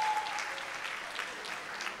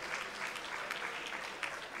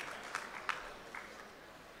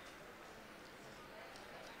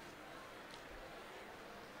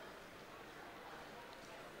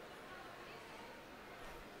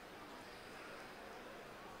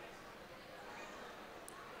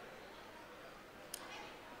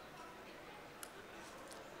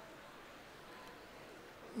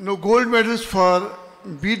 No gold medals for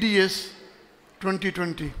BDS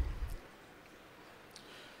 2020.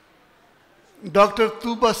 Dr.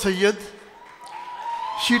 Tuba Sayyed,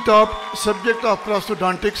 she topped subject of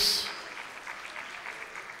prosthodontics.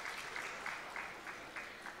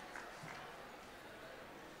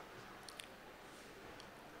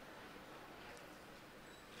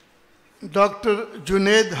 Dr.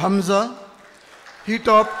 Junaid Hamza, he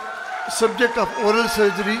topped subject of oral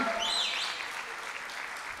surgery.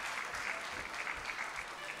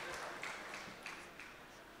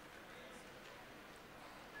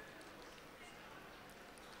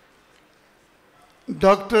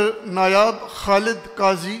 Dr. Nayab Khalid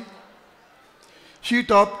Qazi, she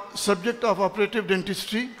topped subject of operative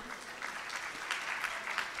dentistry.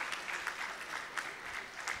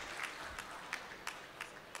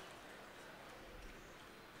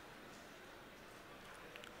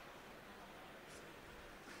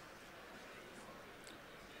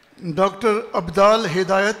 Dr. Abdal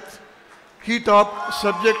Hidayat, he taught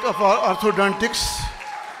subject of orthodontics.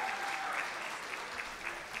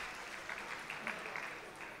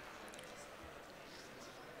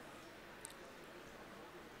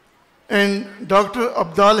 And Dr.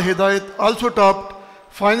 Abdal Hidayat also topped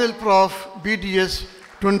Final Prof BDS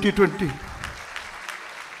 2020.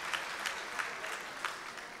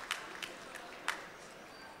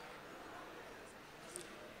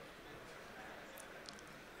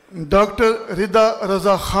 Dr. Rida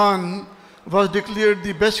Raza Khan was declared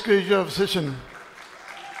the best graduate of session.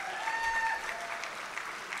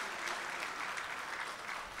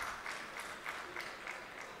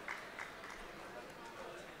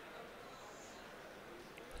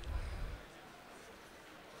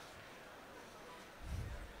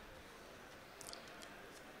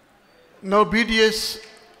 Now BDS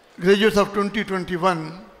graduates of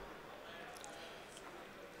 2021,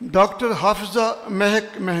 Dr. Hafiza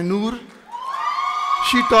Mehak Mehnoor,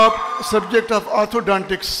 she taught subject of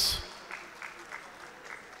orthodontics.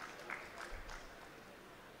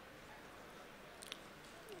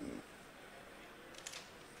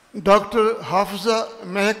 Dr. Hafiza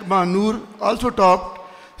Mehak Mehnoor also taught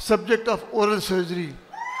subject of oral surgery.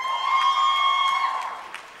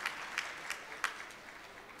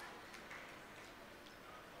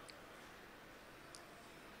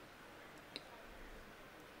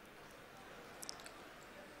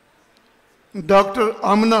 Dr.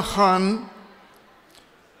 Amna Khan,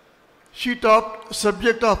 she taught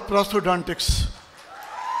subject of prosthodontics.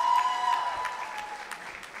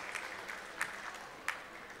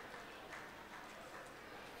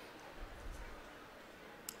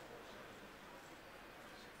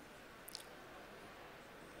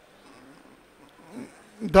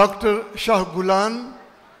 Dr. Shah Gulan,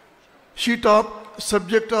 she taught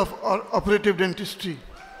subject of operative dentistry.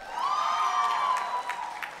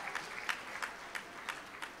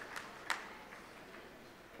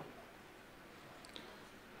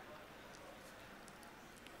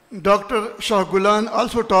 Dr. Shah Gulan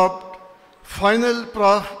also topped Final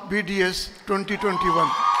Prof BDS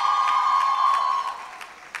 2021.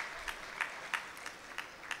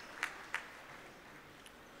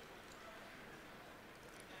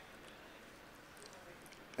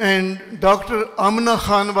 And Dr. Amna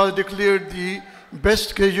Khan was declared the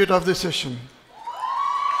best graduate of the session.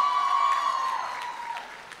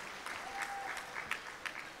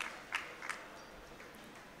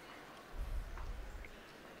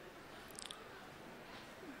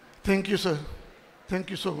 Thank you, sir. Thank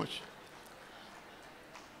you so much.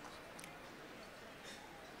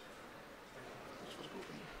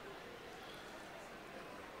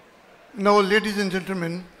 Now, ladies and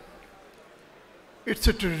gentlemen, it's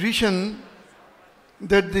a tradition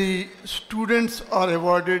that the students are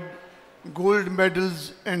awarded gold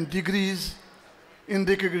medals and degrees in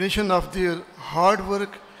recognition of their hard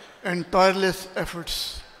work and tireless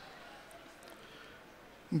efforts.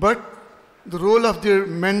 But the role of their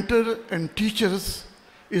mentor and teachers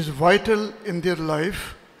is vital in their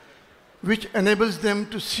life, which enables them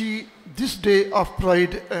to see this day of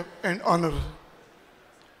pride and honor.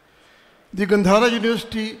 The Gandhara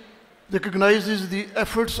University recognizes the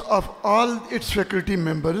efforts of all its faculty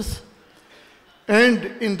members, and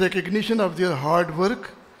in recognition of their hard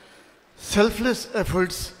work, selfless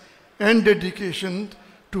efforts, and dedication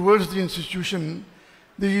towards the institution,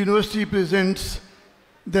 the university presents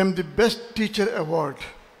them the Best Teacher Award.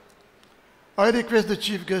 I request the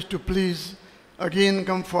Chief Guest to please again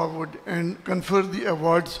come forward and confer the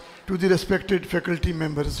awards to the respected faculty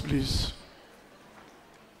members, please.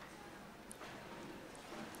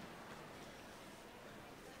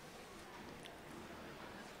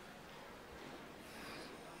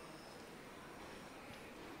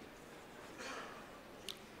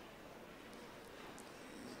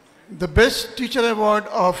 The Best Teacher Award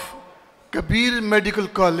of Kabir Medical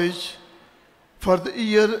College for the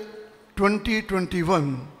year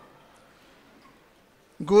 2021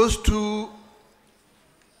 goes to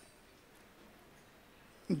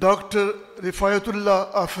Dr.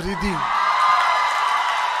 Rifayatullah Afridi.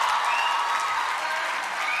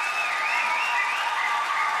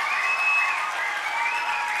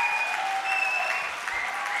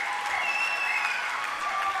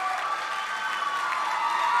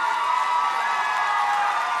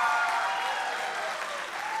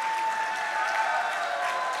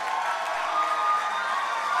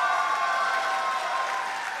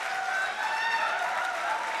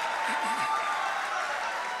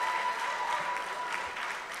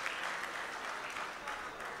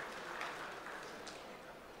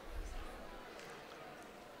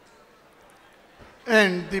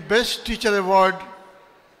 And the Best Teacher Award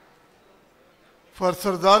for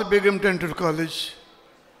Sardar Begum Dental College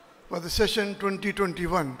for the session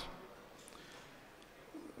 2021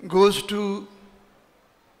 goes to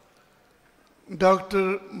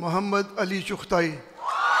Dr. Muhammad Ali Chukhtai.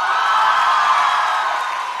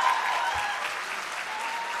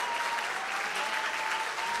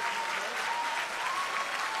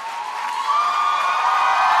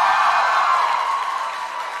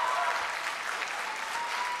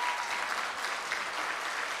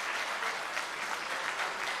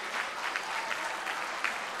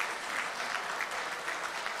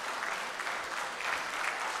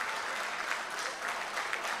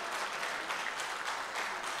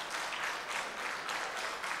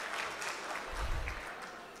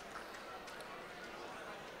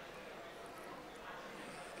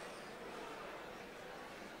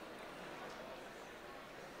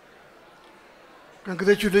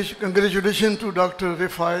 Congratulations to Dr.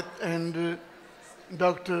 Rifat and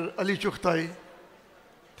Dr. Ali Chukhtai.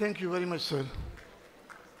 Thank you very much, sir.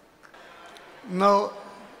 Now,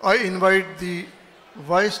 I invite the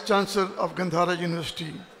Vice Chancellor of Gandhara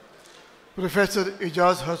University, Professor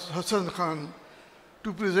Ijaz Hassan Khan,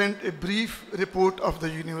 to present a brief report of the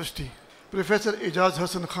university. Professor Ijaz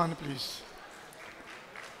Hassan Khan, please.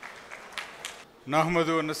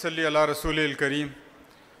 Nahmadu wa nasalli ala Rasulil Kareem.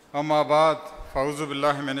 Amma ba'd. Fa'uzu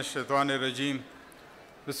billahi minash shaitanir rajim.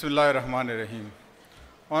 Bismillahir Rahmanir Rahim.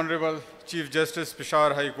 Honorable Chief Justice,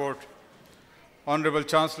 Peshawar High Court, Honorable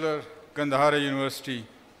Chancellor, Gandhara University,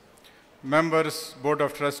 members, Board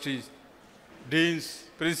of Trustees, deans,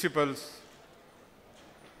 principals,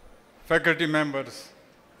 faculty members,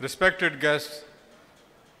 respected guests,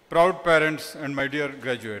 proud parents, and my dear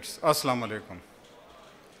graduates. Assalamu alaikum.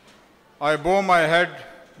 I bow my head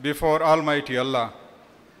before Almighty Allah,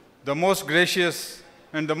 the most gracious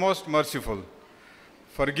and the most merciful,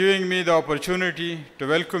 for giving me the opportunity to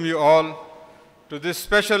welcome you all to this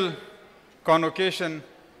special convocation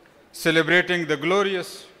celebrating the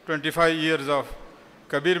glorious 25 years of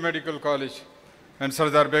Kabir Medical College and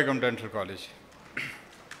Sardar Begum Dental College.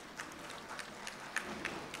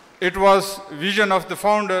 It was vision of the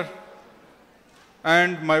founder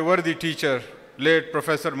and my worthy teacher, late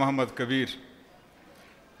Professor Muhammad Kabir,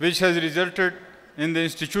 which has resulted in the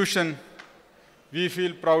institution we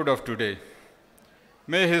feel proud of today.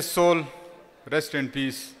 May his soul rest in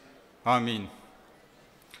peace. Ameen.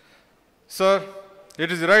 Sir,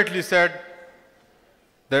 it is rightly said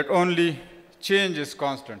that only change is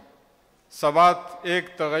constant. Sabat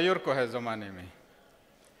ek tagayyur ko hai zamane mein.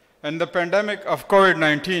 And the pandemic of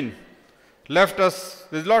COVID-19 left us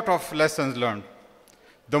with a lot of lessons learned.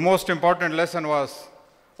 The most important lesson was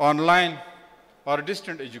online or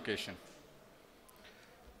distant education.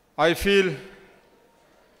 I feel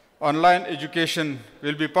online education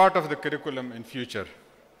will be part of the curriculum in future,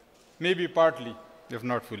 maybe partly, if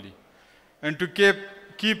not fully. And to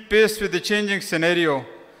keep pace with the changing scenario,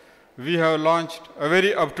 we have launched a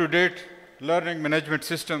very up-to-date learning management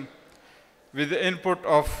system with the input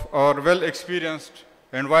of our well-experienced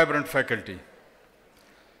and vibrant faculty.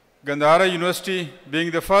 Gandhara University,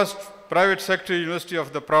 being the first private sector university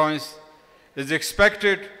of the province, is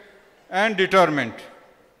expected and determined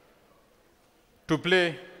to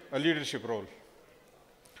play a leadership role.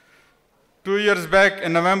 2 years back,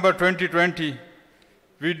 in November 2020,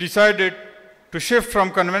 we decided to shift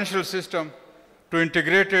from conventional system to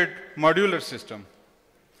integrated modular system.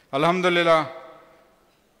 Alhamdulillah,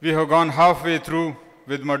 we have gone halfway through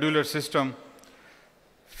with modular system.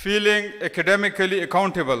 Feeling academically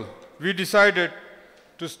accountable, we decided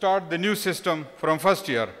to start the new system from first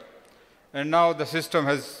year. And now the system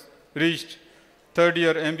has reached third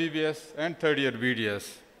year MBBS and third year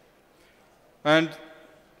BDS. And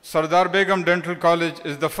Sardar Begum Dental College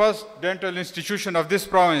is the first dental institution of this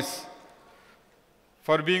province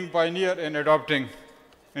for being pioneer in adopting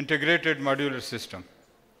integrated modular system.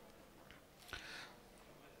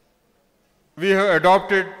 We have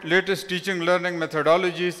adopted latest teaching learning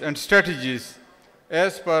methodologies and strategies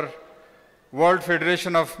as per World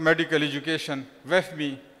Federation of Medical Education,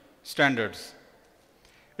 WFME standards.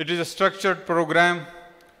 It is a structured program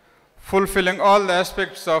fulfilling all the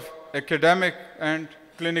aspects of academic and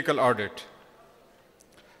clinical audit.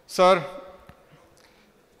 Sir,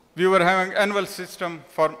 we were having annual system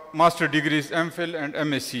for master degrees, MPhil and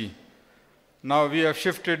MSc. Now we have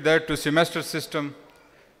shifted that to semester system,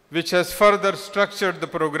 which has further structured the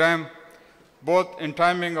program both in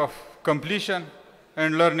timing of completion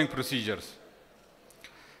and learning procedures.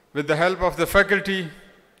 With the help of the faculty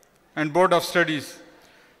and Board of Studies,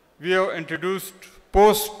 we have introduced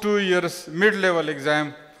post 2 years mid-level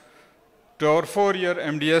exam to our 4-year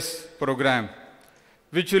MDS program,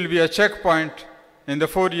 which will be a checkpoint in the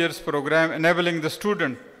 4 years program, enabling the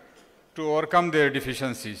student to overcome their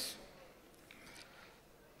deficiencies.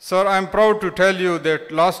 Sir, I am proud to tell you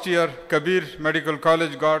that last year, Kabir Medical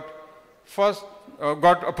College got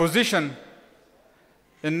a position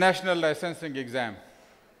in national licensing exam.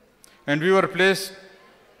 And we were placed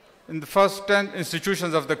in the first 10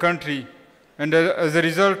 institutions of the country. And as a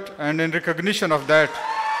result, and in recognition of that,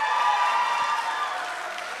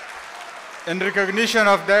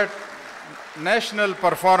 national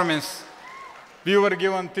performance, we were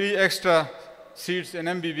given 3 extra seats in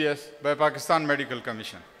MBBS by Pakistan Medical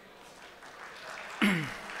Commission.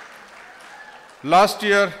 Last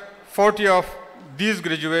year, 40 of these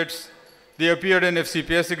graduates, they appeared in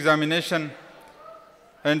FCPS examination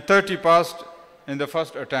and 30 passed in the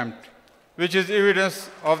first attempt, which is evidence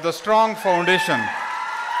of the strong foundation,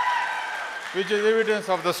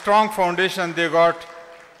 they got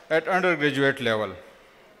at undergraduate level.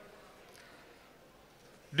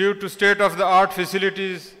 Due to state-of-the-art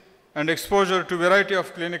facilities and exposure to variety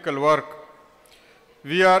of clinical work,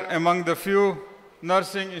 we are among the few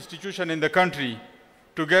nursing institutions in the country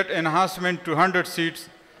to get enhancement to 100 seats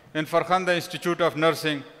in Farkhanda Institute of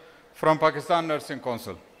Nursing from Pakistan Nursing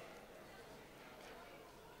Council.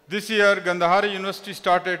 This year, Gandhara University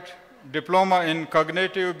started Diploma in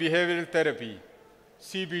Cognitive Behavioral Therapy,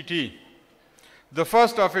 CBT, the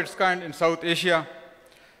first of its kind in South Asia,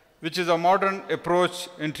 which is a modern approach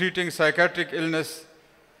in treating psychiatric illness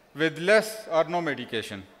with less or no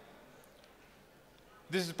medication.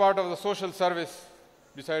 This is part of the social service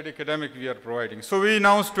beside academic we are providing. So we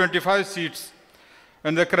announced 25 seats,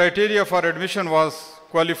 and the criteria for admission was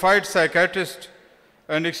qualified psychiatrist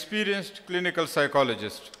and experienced clinical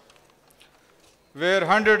psychologist, where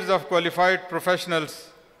hundreds of qualified professionals,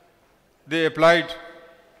 they applied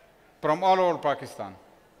from all over Pakistan,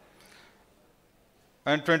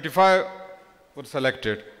 and 25 were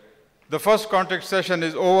selected. The first contact session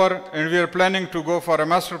is over, and we are planning to go for a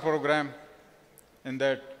master program in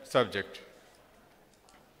that subject.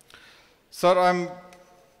 Sir, I'm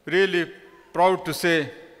really proud to say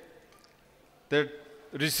that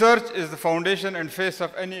research is the foundation and face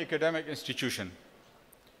of any academic institution.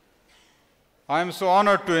 I am so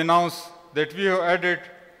honored to announce that we have added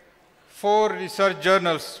 4 research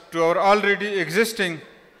journals to our already existing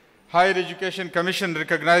Higher Education Commission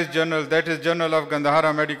recognized journal, that is Journal of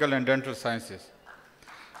Gandhara Medical and Dental Sciences.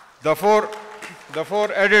 The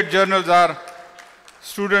four added journals are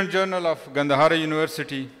Student Journal of Gandhara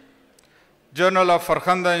University, Journal of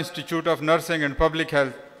Farkhanda Institute of Nursing and Public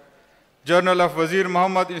Health, Journal of Wazir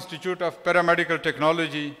Muhammad Institute of Paramedical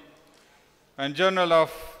Technology, and Journal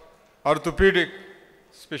of Orthopedic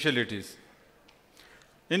Specialties.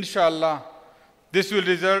 Inshallah, this will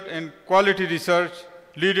result in quality research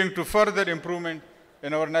leading to further improvement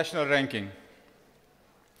in our national ranking.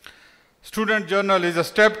 Student Journal is a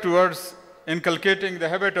step towards inculcating the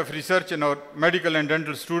habit of research in our medical and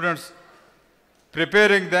dental students,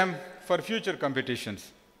 preparing them for future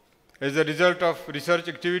competitions. As a result of research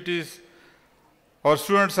activities, our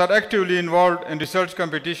students are actively involved in research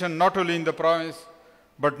competition, not only in the province,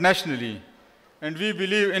 but nationally. And we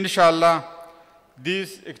believe, inshallah,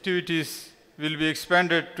 these activities will be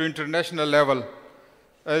expanded to international level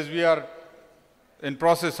as we are in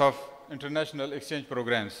process of international exchange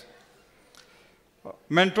programs.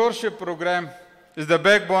 Mentorship program is the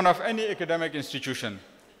backbone of any academic institution.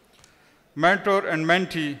 Mentor and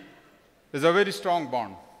mentee is a very strong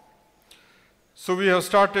bond. So we have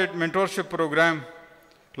started mentorship program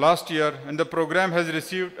last year, and the program has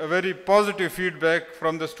received a very positive feedback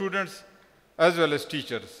from the students as well as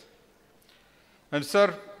teachers. And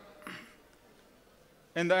sir,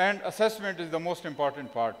 in the end, assessment is the most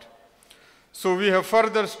important part. So we have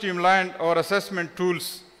further streamlined our assessment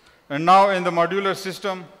tools, and now in the modular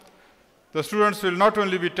system, the students will not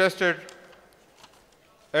only be tested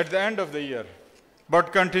at the end of the year,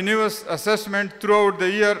 but continuous assessment throughout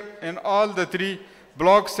the year in all the 3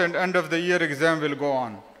 blocks, and end of the year exam will go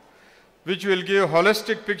on, which will give a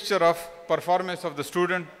holistic picture of performance of the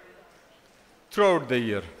student throughout the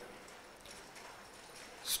year.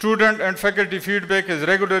 Student and faculty feedback is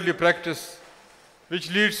regularly practiced, which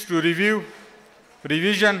leads to review,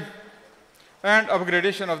 revision, and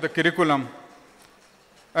upgradation of the curriculum,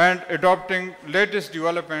 and adopting latest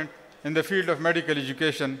development in the field of medical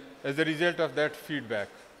education as a result of that feedback.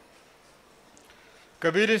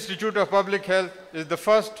 Kabir Institute of Public Health is the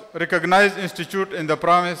first recognized institute in the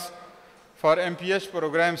province for MPH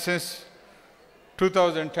program since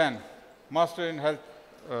 2010, Master in Health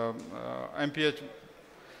MPH.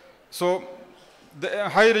 So the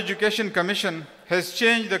Higher Education Commission has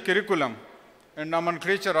changed the curriculum and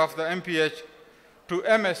nomenclature of the MPH to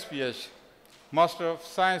MSPH, Master of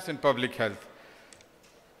Science in Public Health,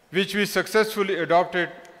 which we successfully adopted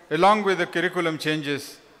along with the curriculum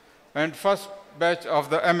changes, and first batch of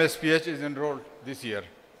the MSPH is enrolled this year.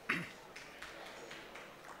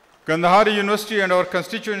 Gandhara University and our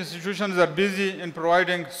constituent institutions are busy in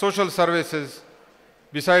providing social services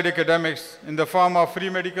beside academics in the form of free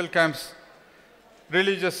medical camps,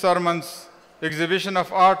 religious sermons, exhibition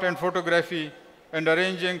of art and photography, and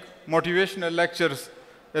arranging motivational lectures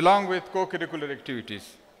along with co-curricular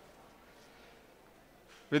activities.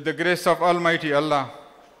 With the grace of Almighty Allah,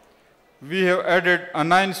 we have added a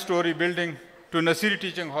 9-story building to Nasiri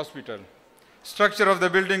Teaching Hospital. Structure of the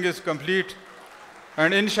building is complete,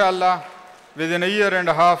 and inshallah, within a year and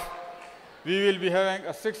a half, we will be having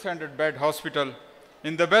a 600-bed hospital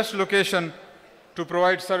in the best location to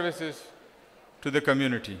provide services to the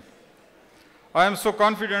community. I am so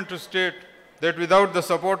confident to state that without the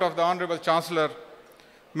support of the Honorable Chancellor,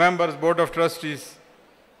 members, Board of Trustees,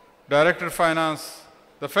 Director of Finance,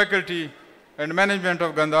 the faculty and management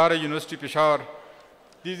of Gandhara University, Peshawar,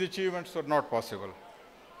 these achievements are not possible.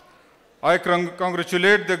 I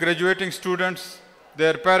congratulate the graduating students,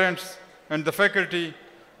 their parents, and the faculty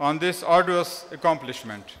on this arduous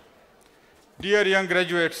accomplishment. Dear young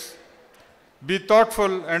graduates, be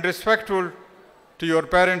thoughtful and respectful to your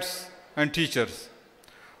parents and teachers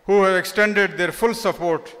who have extended their full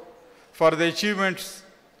support for the achievements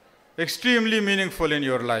extremely meaningful in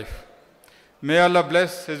your life. May Allah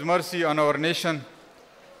bless His mercy on our nation,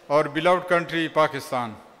 our beloved country,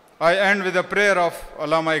 Pakistan. I end with a prayer of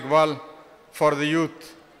Allama Iqbal for the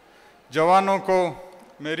youth. Jawanon ko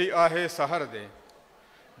meri aahe sahar de,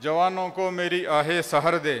 jawanon ko meri aahe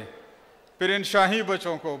sahar de, फिर इन शाही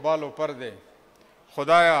बच्चों को बालों पर दे,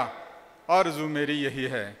 खुदाया आरज़ू मेरी यही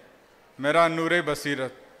है, मेरा नूरे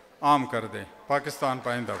बसीरत आम कर दे. Pakistan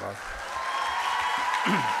पाइंदाबाद.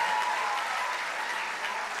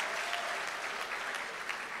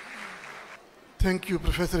 Thank you,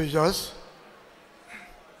 Professor Ijaz.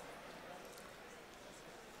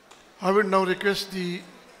 I would now request the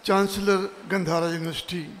Chancellor, Gandhara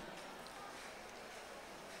University,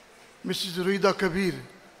 Mrs. Ruida Kabir,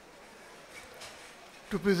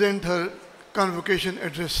 to present her convocation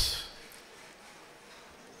address.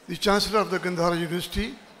 The Chancellor of the Gandhara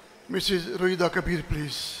University, Mrs. Ruida Kabir,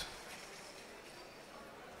 please.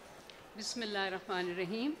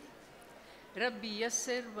 Bismillahirrahmanirrahim. Rabbi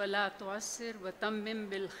yassir wa la tu'assir wa tammim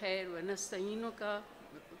bil khair wa nasta'inuka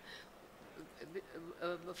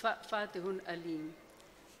Fatihun Alim.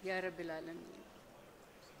 Ya Rabbil Alameen.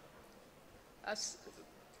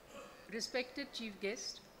 Respected Chief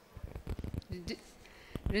Guest, the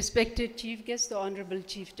Honorable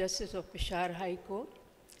Chief Justice of Peshawar High Court,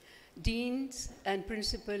 Deans and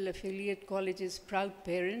Principal Affiliate Colleges, proud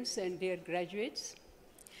parents and dear graduates,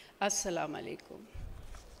 Assalamu alaikum.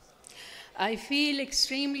 I feel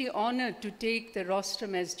extremely honored to take the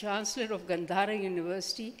rostrum as Chancellor of Gandhara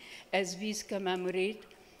University as we commemorate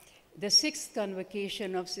the 6th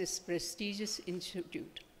convocation of this prestigious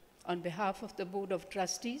institute. On behalf of the Board of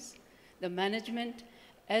Trustees, the management,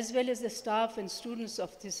 as well as the staff and students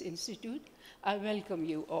of this institute, I welcome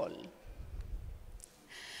you all.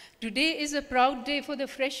 Today is a proud day for the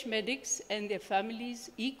fresh medics and their families,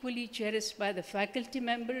 equally cherished by the faculty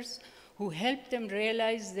members who helped them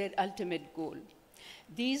realize their ultimate goal.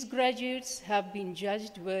 These graduates have been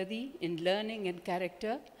judged worthy in learning and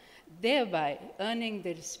character, thereby earning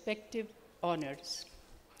their respective honors.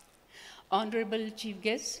 Honorable Chief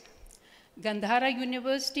Guest, Gandhara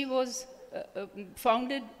University was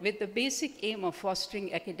founded with the basic aim of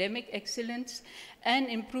fostering academic excellence and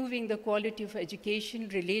improving the quality of education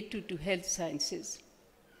related to health sciences.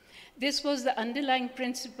 This was the underlying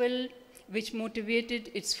principle which motivated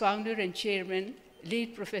its founder and chairman,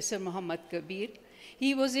 late Professor Muhammad Kabir.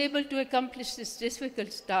 He was able to accomplish this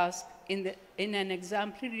difficult task in an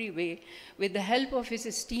exemplary way with the help of his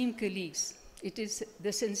esteemed colleagues. It is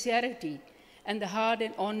the sincerity and the hard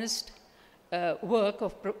and honest work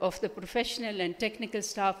of the professional and technical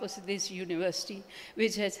staff of this university,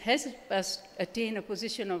 which has helped us attain a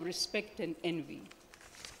position of respect and envy.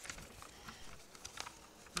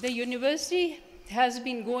 The university has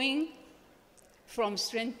been going from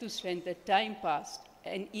strength to strength as time passed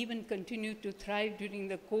and even continued to thrive during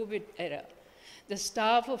the COVID era. The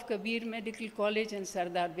staff of Kabir Medical College and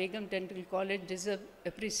Sardar Begum Dental College deserve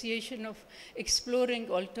appreciation of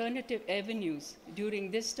exploring alternative avenues.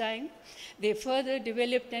 During this time, they further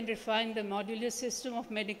developed and refined the modular system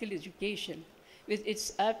of medical education. With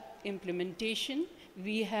its implementation,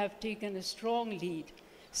 we have taken a strong lead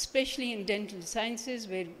especially in dental sciences,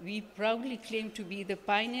 where we proudly claim to be the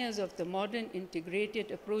pioneers of the modern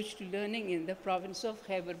integrated approach to learning in the province of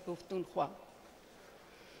Khyber Pakhtunkhwa.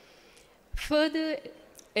 Further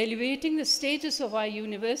elevating the status of our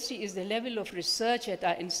university is the level of research at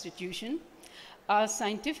our institution. Our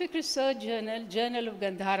scientific research journal, Journal of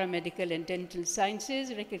Gandhara Medical and Dental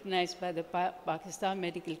Sciences, recognized by the Pakistan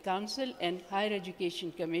Medical Council and Higher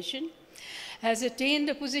Education Commission, has attained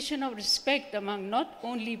a position of respect among not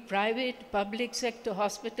only private, public sector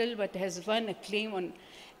hospitals, but has won acclaim on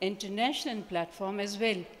international platform as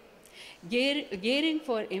well. Gearing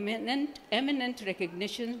for eminent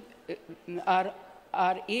recognition are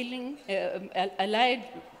allied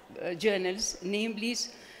journals, namely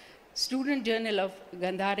Student Journal of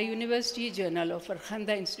Gandhara University, Journal of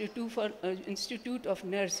Farkhanda Institute of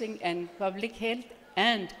Nursing and Public Health,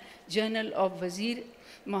 and Journal of Wazir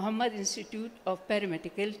Muhammad Institute of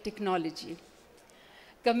Paramedical Technology.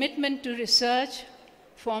 Commitment to research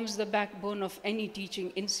forms the backbone of any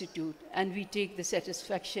teaching institute, and we take the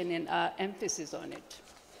satisfaction in our emphasis on it.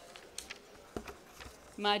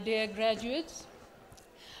 My dear graduates,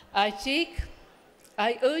 I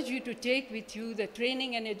urge you to take with you the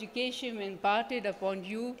training and education imparted upon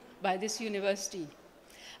you by this university,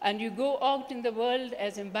 and you go out in the world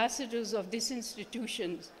as ambassadors of this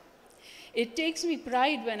institution. It takes me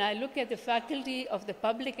pride when I look at the faculty of the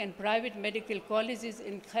public and private medical colleges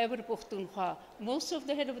in Khyber Pakhtunkhwa. Most of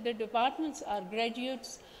the head of the departments are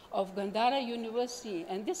graduates of Gandhara University,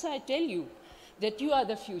 and this I tell you, that you are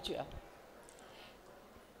the future.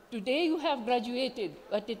 Today you have graduated,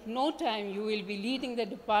 but in no time you will be leading the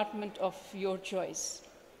department of your choice.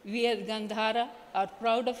 We at Gandhara are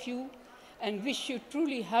proud of you and wish you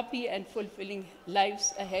truly happy and fulfilling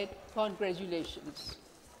lives ahead. Congratulations.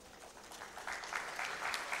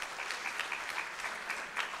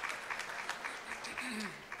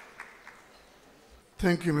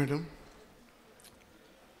 Thank you, madam.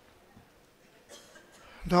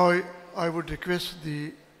 Now I would request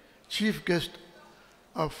the chief guest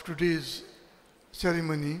of today's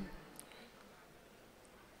ceremony,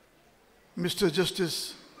 Mr.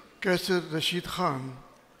 Justice Kaisar Rashid Khan,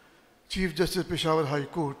 Chief Justice Peshawar High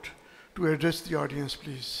Court, to address the audience,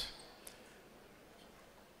 please.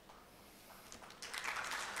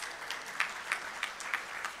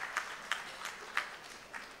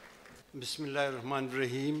 Bismillah ar-Rahman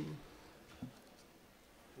ar-Rahim.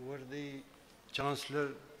 Worthy Chancellor,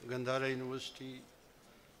 Gandhara University,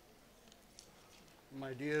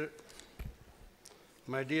 my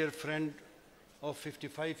dear friend of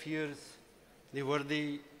 55 years, the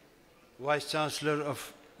worthy Vice Chancellor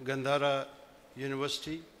of Gandhara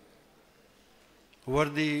University,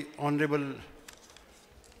 worthy Honorable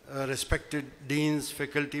respected Deans,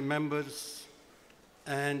 faculty members,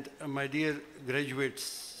 and my dear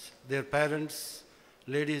graduates, their parents,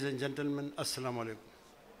 ladies and gentlemen, Assalamu alaikum.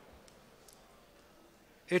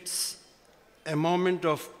 It's a moment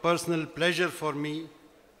of personal pleasure for me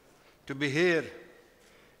to be here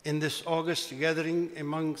in this august gathering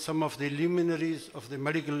among some of the luminaries of the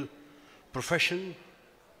medical profession.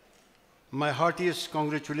 My heartiest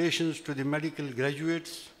congratulations to the medical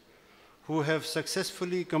graduates who have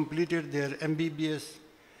successfully completed their MBBS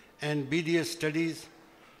and BDS studies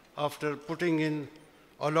after putting in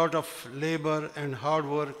a lot of labor and hard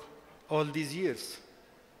work all these years.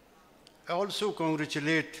 I also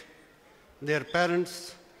congratulate their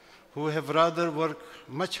parents who have rather worked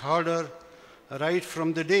much harder right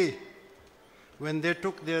from the day when they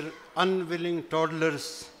took their unwilling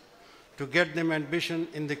toddlers to get them admission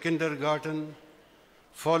in the kindergarten,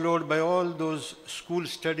 followed by all those school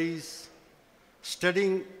studies,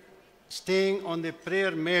 staying on the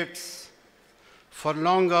prayer mats for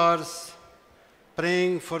long hours,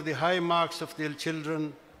 praying for the high marks of their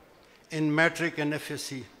children in matric and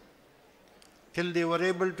FSC, till they were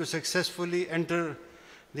able to successfully enter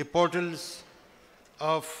the portals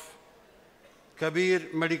of Kabir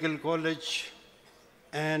Medical College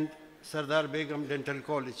and Sardar Begum Dental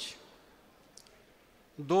College.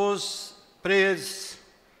 Those prayers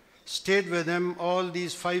stayed with them all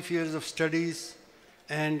these 5 years of studies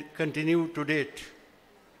and continue to date.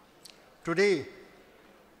 Today,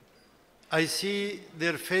 I see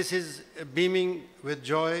their faces beaming with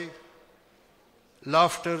joy,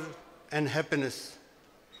 laughter, and happiness.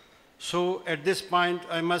 So at this point,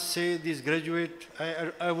 I must say these graduates,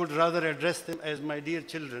 I would rather address them as my dear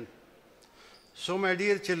children. So my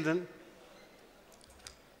dear children,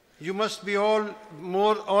 you must be all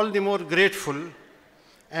the more grateful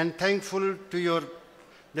and thankful to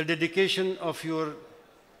the dedication of your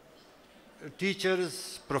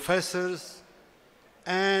teachers, professors,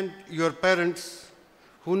 and your parents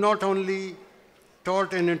who not only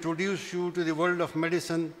taught and introduced you to the world of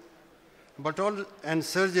medicine and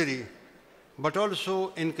surgery, but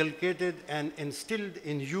also inculcated and instilled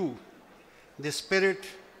in you the spirit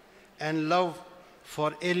and love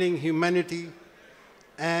for ailing humanity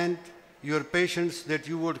and your patients that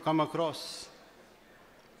you would come across.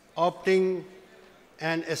 Opting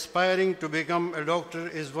and aspiring to become a doctor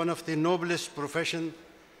is one of the noblest professions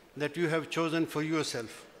that you have chosen for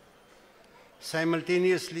yourself.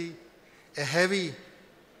 Simultaneously, a heavy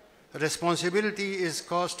responsibility is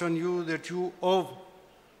cast on you that you owe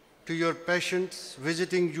to your patients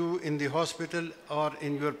visiting you in the hospital or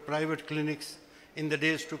in your private clinics in the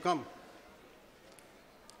days to come.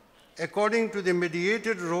 According to the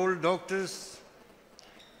mediated role doctors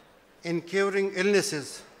in curing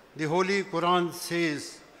illnesses, the Holy Quran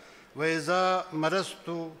says, وَإِذَا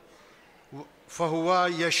مَرَضْتُ فَهُوَ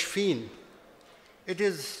يَشْفِينِ. It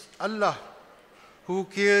is Allah who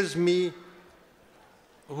cures me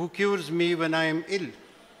when I am ill.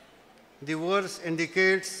 The verse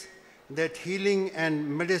indicates that healing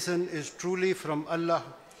and medicine is truly from Allah,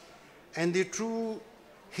 and the true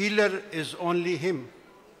healer is only Him.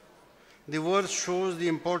 The verse shows the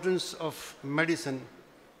importance of medicine,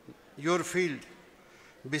 your field.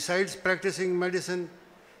 Besides practicing medicine,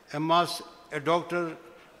 a doctor,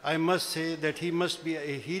 I must say that he must be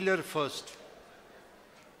a healer first.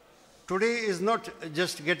 Today is not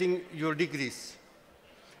just getting your degrees.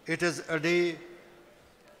 It is a day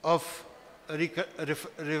of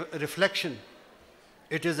reflection.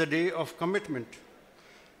 It is a day of commitment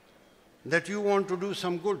that you want to do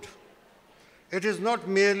some good. It is not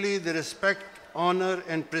merely the respect, honor,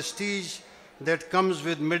 and prestige that comes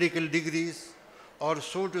with medical degrees, or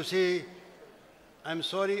so to say, I'm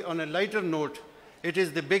sorry, on a lighter note, it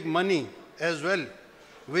is the big money as well,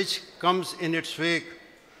 which comes in its wake,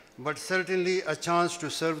 but certainly a chance to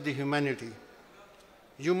serve the humanity.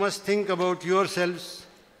 You must think about yourselves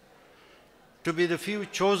to be the few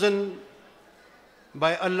chosen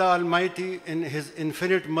by Allah Almighty in His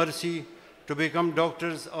infinite mercy to become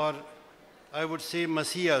doctors, or I would say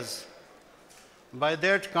messiahs. By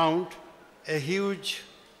that count, a huge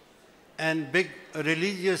and big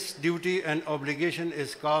religious duty and obligation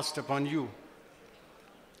is cast upon you.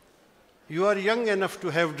 You are young enough to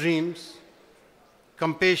have dreams,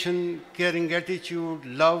 compassion, caring attitude,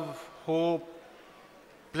 love, hope,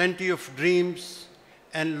 plenty of dreams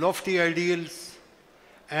and lofty ideals,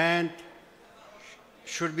 and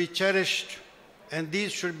should be cherished, and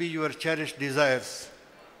these should be your cherished desires.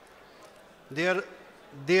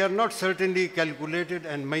 They are not certainly calculated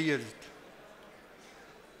and measured.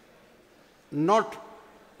 Not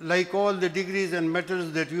like all the degrees and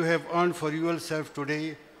medals that you have earned for yourself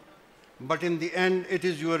today, but in the end, it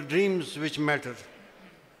is your dreams which matter.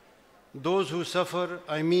 Those who suffer,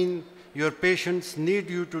 I mean your patients, need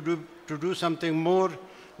you to do something more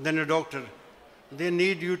than a doctor. They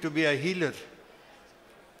need you to be a healer.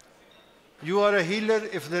 You are a healer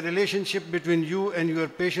if the relationship between you and your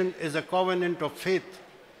patient is a covenant of faith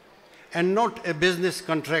and not a business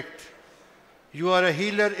contract. You are a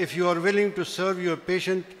healer if you are willing to serve your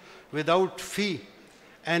patient without fee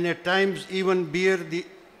and at times even bear the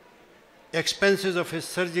expenses of his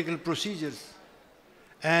surgical procedures.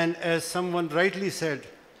 And as someone rightly said,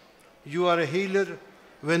 you are a healer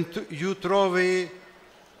when you throw away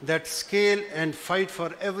that scale and fight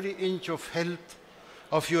for every inch of health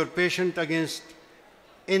of your patient against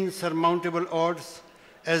insurmountable odds,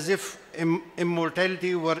 as if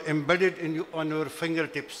immortality were embedded in you on your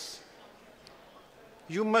fingertips.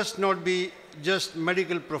 You must not be just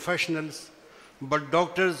medical professionals, but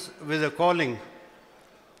doctors with a calling.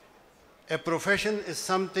 A profession is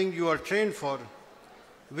something you are trained for,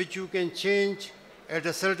 which you can change at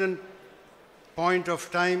a certain point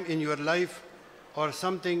of time in your life, or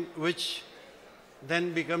something which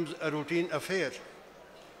then becomes a routine affair.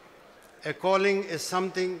 A calling is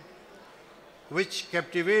something which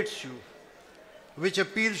captivates you, which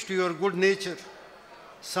appeals to your good nature,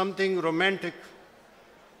 something romantic,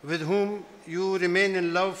 with whom you remain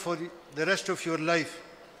in love for the rest of your life.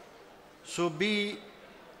 So be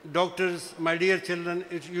doctors, my dear children.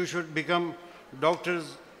 You should become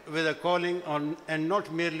doctors with a calling on, and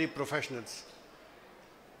not merely professionals.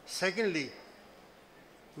 Secondly,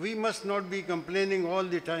 we must not be complaining all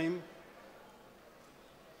the time,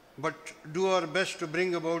 but do our best to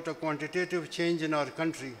bring about a quantitative change in our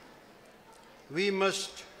country. We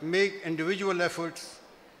must make individual efforts.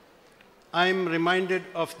 I am reminded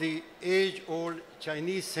of the age-old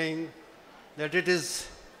Chinese saying that it is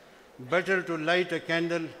better to light a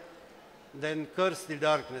candle than curse the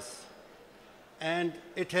darkness. and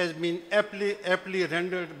it has been aptly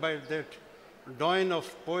rendered by that doyen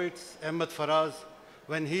of poets, Ahmad Faraz,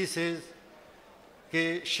 when he says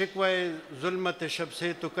कि शिकवाए जुल्मत शब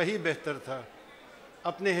से तो कहीं बेहतर था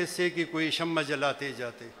अपने हिस्से की कोई शम्मा जलाते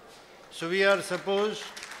जाते. So we are supposed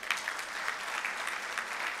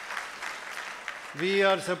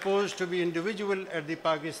to be individual at the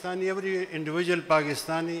Pakistani, every individual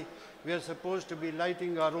Pakistani, we are supposed to be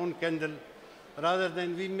lighting our own candle rather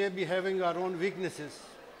than we may be having our own weaknesses.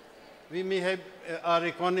 We may have, our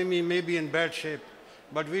economy may be in bad shape,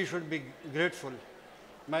 but we should be grateful.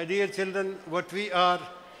 My dear children, what we are,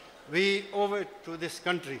 we owe it to this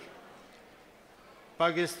country.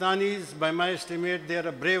 Pakistanis, by my estimate, they are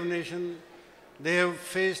a brave nation. They have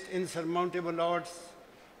faced insurmountable odds,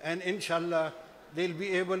 and inshallah, they'll be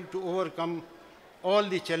able to overcome all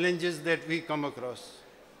the challenges that we come across.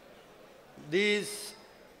 These,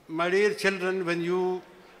 my dear children, when you,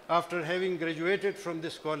 after having graduated from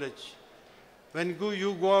this college, when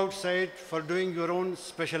you go outside for doing your own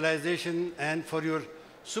specialization and for your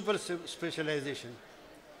super specialization,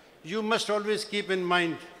 you must always keep in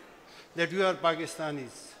mind that you are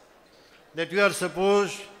Pakistanis, that you are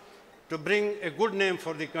supposed to bring a good name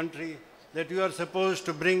for the country, that you are supposed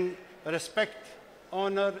to bring respect,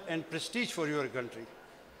 honor, and prestige for your country.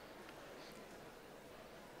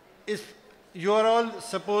 If you are all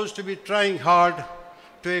supposed to be trying hard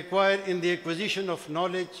to acquire in the acquisition of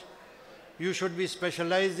knowledge, you should be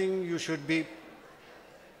specializing, you should be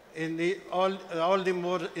in the all the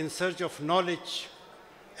more in search of knowledge.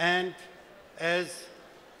 And as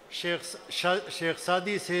Sheikh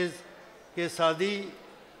Sadi says, ke Sadi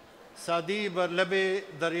bar labe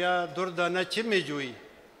darya durdana chimme jui.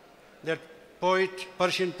 That poet,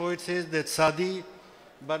 Persian poet says that Sadi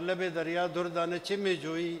bar labe darya durdana chimme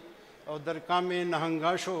jui aur darkame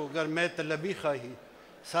nahangasho gar mai talabi khahi.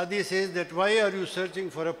 Sadi says that why are you searching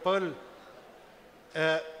for a pearl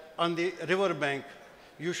on the river bank?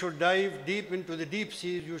 You should dive deep into the deep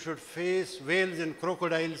seas. You should face whales and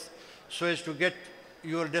crocodiles so as to get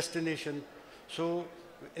your destination. So,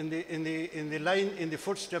 in the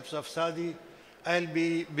footsteps of Sadi, I'll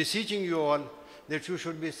be beseeching you all that you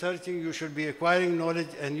should be searching, you should be acquiring knowledge,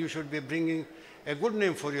 and you should be bringing a good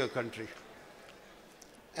name for your country.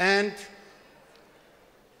 And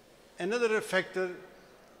another factor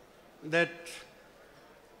that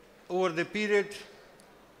over the period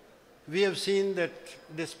we have seen that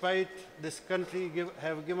despite this country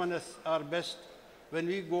have given us our best, when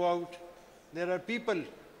we go out, there are people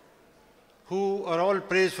who are all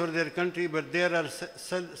praised for their country, but there are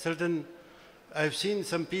certain, I've seen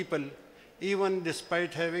some people, even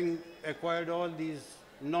despite having acquired all these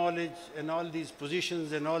knowledge and all these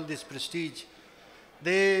positions and all this prestige,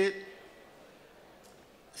 they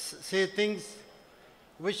say things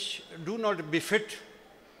which do not befit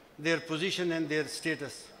their position and their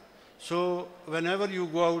status. So whenever you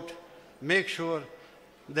go out, make sure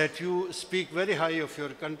that you speak very high of your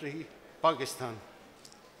country, Pakistan.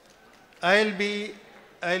 I'll be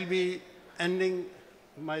ending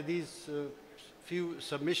these few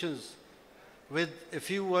submissions with a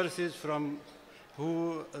few verses from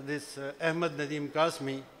this Ahmad Nadeem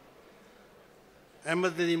Kasmi.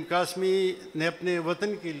 Ahmad Nadeem Kasmi ने अपने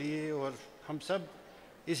वतन के लिए और हम सब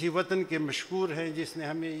इसी वतन के मशकूर हैं जिसने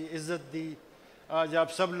हमें इज़्ज़त दी. आज आप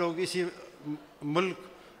सब लोग इसी मुल्क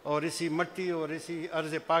और इसी मट्टी और इसी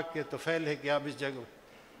अर्ज़ पाक के तोफ़ैल है कि आप इस जगह.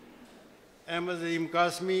 अहमद नदीम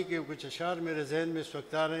कासमी के कुछ अशार मेरे जहन में इस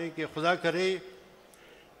वक्त आ रहे हैं कि खुदा करे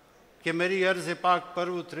कि मेरी अर्ज़ पाक पर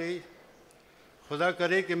उतरे, खुदा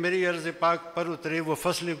करे कि मेरी अर्ज़ पाक पर उतरे वो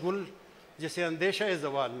फसल गुल जिसे अंदेशा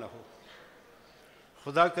ज़वाल न हो.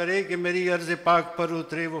 खुदा करे कि मेरी अर्ज़ पाक पर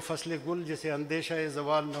उतरे वो फसल गुल जिसे अंदेशा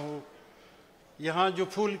ज़वाल न हो. यहाँ जो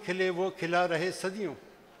फूल खिले वो खिला रहे सदियों,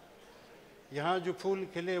 यहाँ जो फूल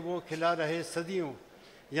खिले वो खिला रहे सदियों,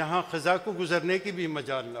 यहाँ ख़ज़ा को गुज़रने की भी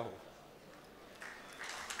मजाल न हो.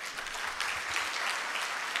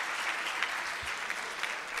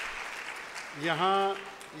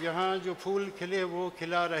 यहाँ जो फूल खिले वो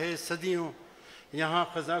खिला रहे सदियों,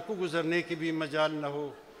 यहाँ ख़ज़ा को गुज़रने की भी मजाल न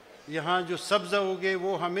हो. यहाँ जो सब्ज़ उगे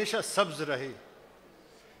वो हमेशा सब्ज़ रहे,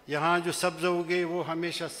 यहाँ जो सब्ज़ उगे वो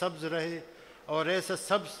हमेशा सब्ज़ रहे और ऐसा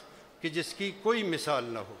सब्ज़ कि जिसकी कोई मिसाल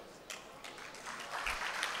न हो.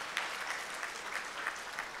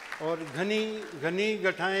 और घनी घनी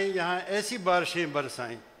गठाएँ यहाँ ऐसी बारिशें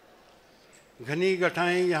बरसाएँ, घनी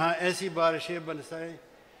गठाएँ यहाँ ऐसी बारिशें बरसाएँ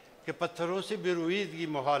कि पत्थरों से भी रुईदगी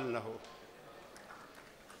मुहाल न हो.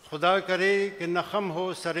 खुदा करे कि नख़म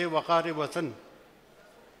हो सरे वक़ार वतन,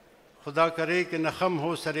 खुदा करे कि नख़म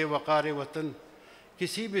हो सरे वक़ार वतन,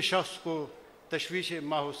 किसी भी शख्स को तशवीश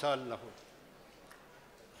माहौसाल न हो.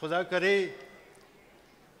 खुदा करे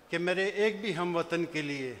कि मेरे एक भी हमवतन के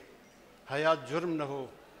लिए हयात जुर्म न हो,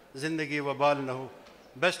 ज़िंदगी वबाल न हो।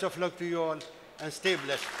 Best of luck to you all and stay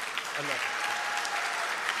blessed. Allah.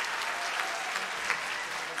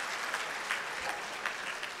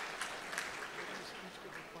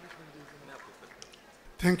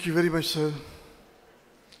 Thank you very much, sir.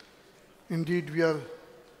 Indeed, we are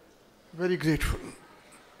very grateful.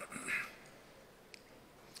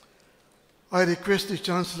 I request the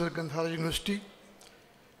Chancellor, Gandhara University,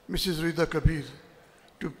 Mrs. Ruida Kabir,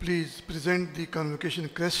 to please present the convocation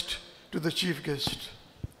crest to the chief guest.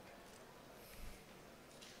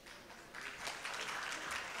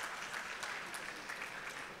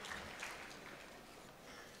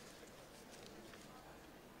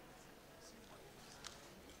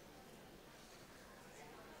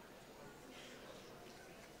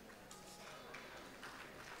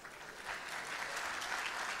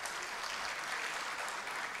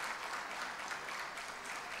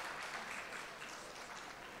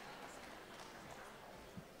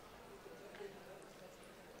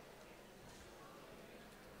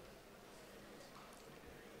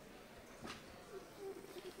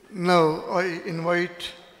 Now I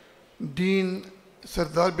invite Dean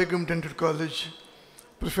Sardar Begum Dental College,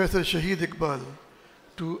 Professor Shahid Iqbal,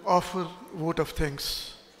 to offer vote of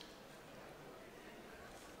thanks.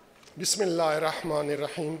 Bismillahir Rahmanir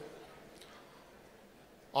Rahim.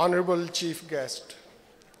 Honorable Chief Guest,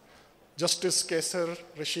 Justice Kaisar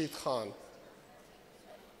Rashid Khan,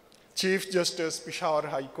 Chief Justice Peshawar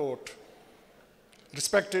High Court,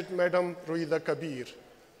 respected Madam Ruida Kabir,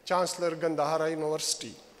 Chancellor Gandhara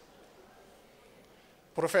University,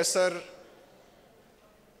 Professor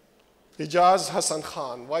Ijaz Hassan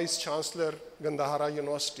Khan, Vice Chancellor Gandhara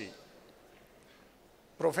University,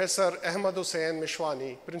 Professor Ahmad Hussain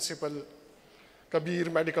Mishwani, Principal Kabir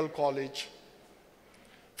Medical College,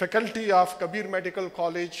 Faculty of Kabir Medical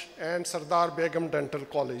College and Sardar Begum Dental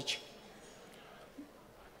College,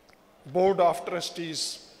 Board of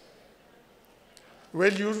Trustees,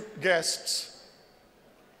 valued guests,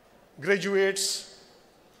 graduates,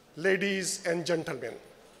 ladies and gentlemen,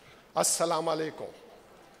 Assalamu alaikum.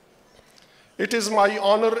 It is my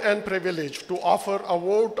honor and privilege to offer a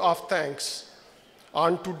vote of thanks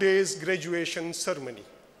on today's graduation ceremony.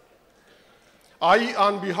 I,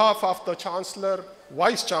 on behalf of the Chancellor,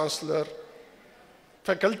 Vice Chancellor,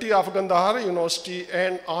 Faculty of Gandhara University,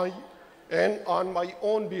 and on my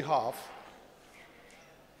own behalf,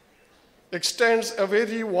 extends a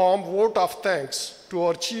very warm vote of thanks to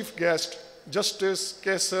our chief guest, Justice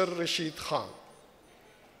Kaisar Rashid Khan.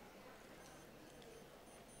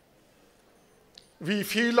 We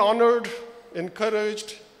feel honored,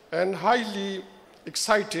 encouraged, and highly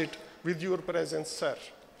excited with your presence, sir.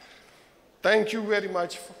 Thank you very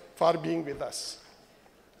much for being with us.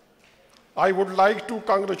 I would like to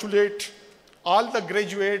congratulate all the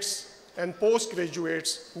graduates and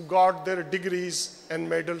postgraduates who got their degrees and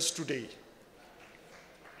medals today.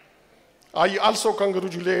 I also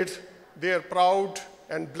congratulate their proud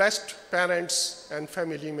and blessed parents and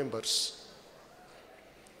family members.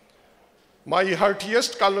 My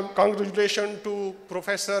heartiest congratulations to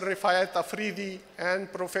Professor Rifayat Afridi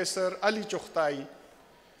and Professor Ali Chughtai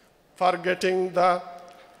for getting the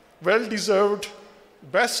well-deserved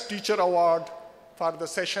Best Teacher Award for the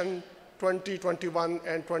session 2021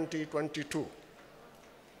 and 2022.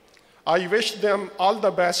 I wish them all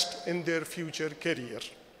the best in their future career.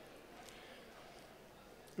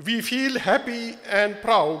 We feel happy and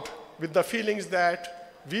proud with the feelings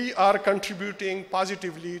that we are contributing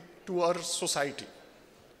positively to our society.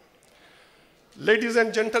 Ladies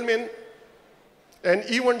and gentlemen, an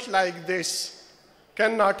event like this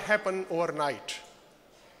cannot happen overnight.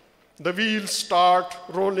 The wheels start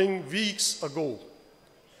rolling weeks ago.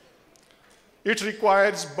 It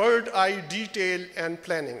requires bird-eye detail and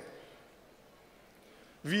planning.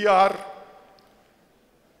 We are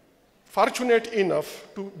fortunate enough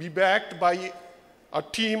to be backed by a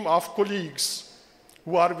team of colleagues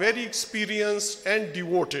who are very experienced and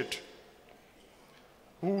devoted,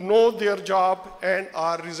 who know their job and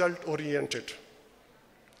are result-oriented.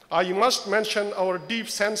 I must mention our deep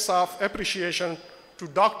sense of appreciation to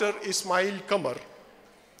Dr. Ismail Kamar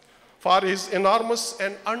for his enormous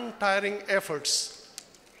and untiring efforts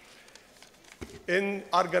in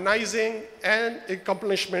organizing and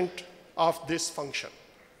accomplishment of this function.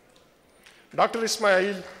 Dr.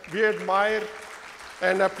 Ismail, we admire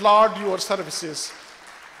and applaud your services.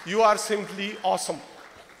 You are simply awesome.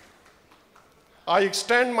 I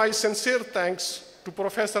extend my sincere thanks to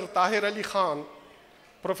Professor Tahir Ali Khan,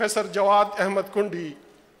 Professor Jawad Ahmed Kundi,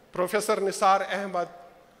 Professor Nisar Ahmed,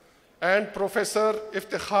 and Professor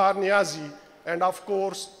Iftikhar Niazi, and of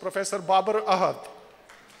course, Professor Babar Ahad,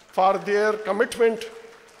 for their commitment,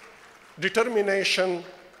 determination,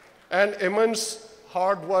 and immense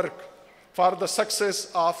hard work for the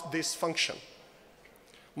success of this function.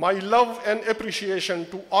 My love and appreciation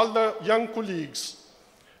to all the young colleagues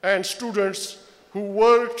and students who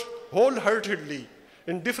worked wholeheartedly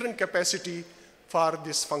in different capacity for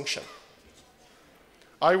this function.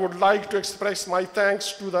 I would like to express my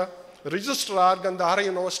thanks to the Registrar, Gandhara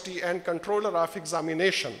University, and Controller of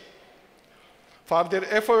Examination for their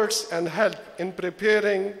efforts and help in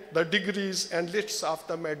preparing the degrees and lists of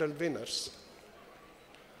the medal winners.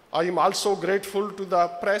 I am also grateful to the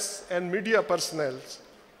press and media personnel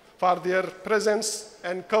for their presence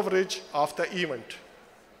and coverage of the event.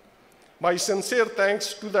 My sincere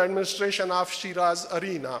thanks to the administration of Shiraz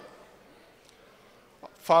Arena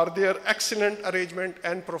for their excellent arrangement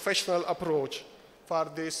and professional approach for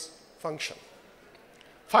this function.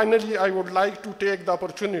 Finally, I would like to take the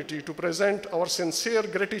opportunity to present our sincere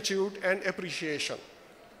gratitude and appreciation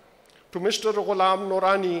to Mr. Ghulam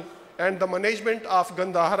Noorani and the management of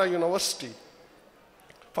Gandhara University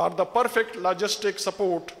for the perfect logistic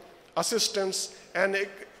support, assistance, and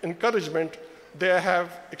encouragement they have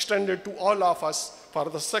extended to all of us for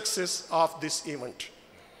the success of this event.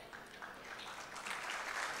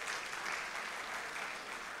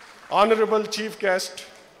 Honorable Chief Guest,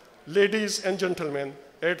 ladies and gentlemen,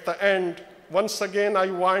 at the end, once again I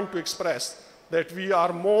want to express that we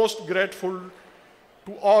are most grateful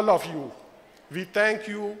to all of you. We thank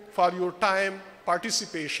you for your time,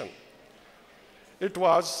 participation. It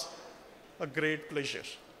was a great pleasure.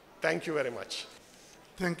 Thank you very much.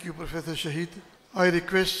 Thank you, Professor Shahid. I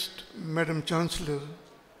request Madam Chancellor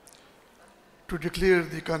to declare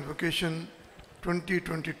the Convocation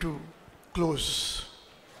 2022 closed.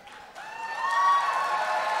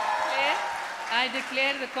 I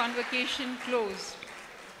declare the convocation closed.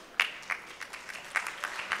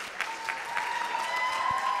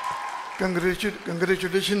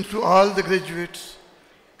 Congratulations to all the graduates,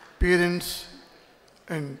 parents,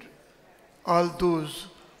 and all those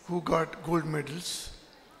who got gold medals.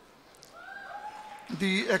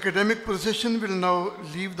 The academic procession will now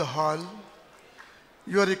leave the hall.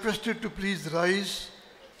 You are requested to please rise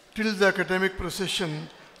till the academic procession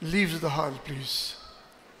leaves the hall, please.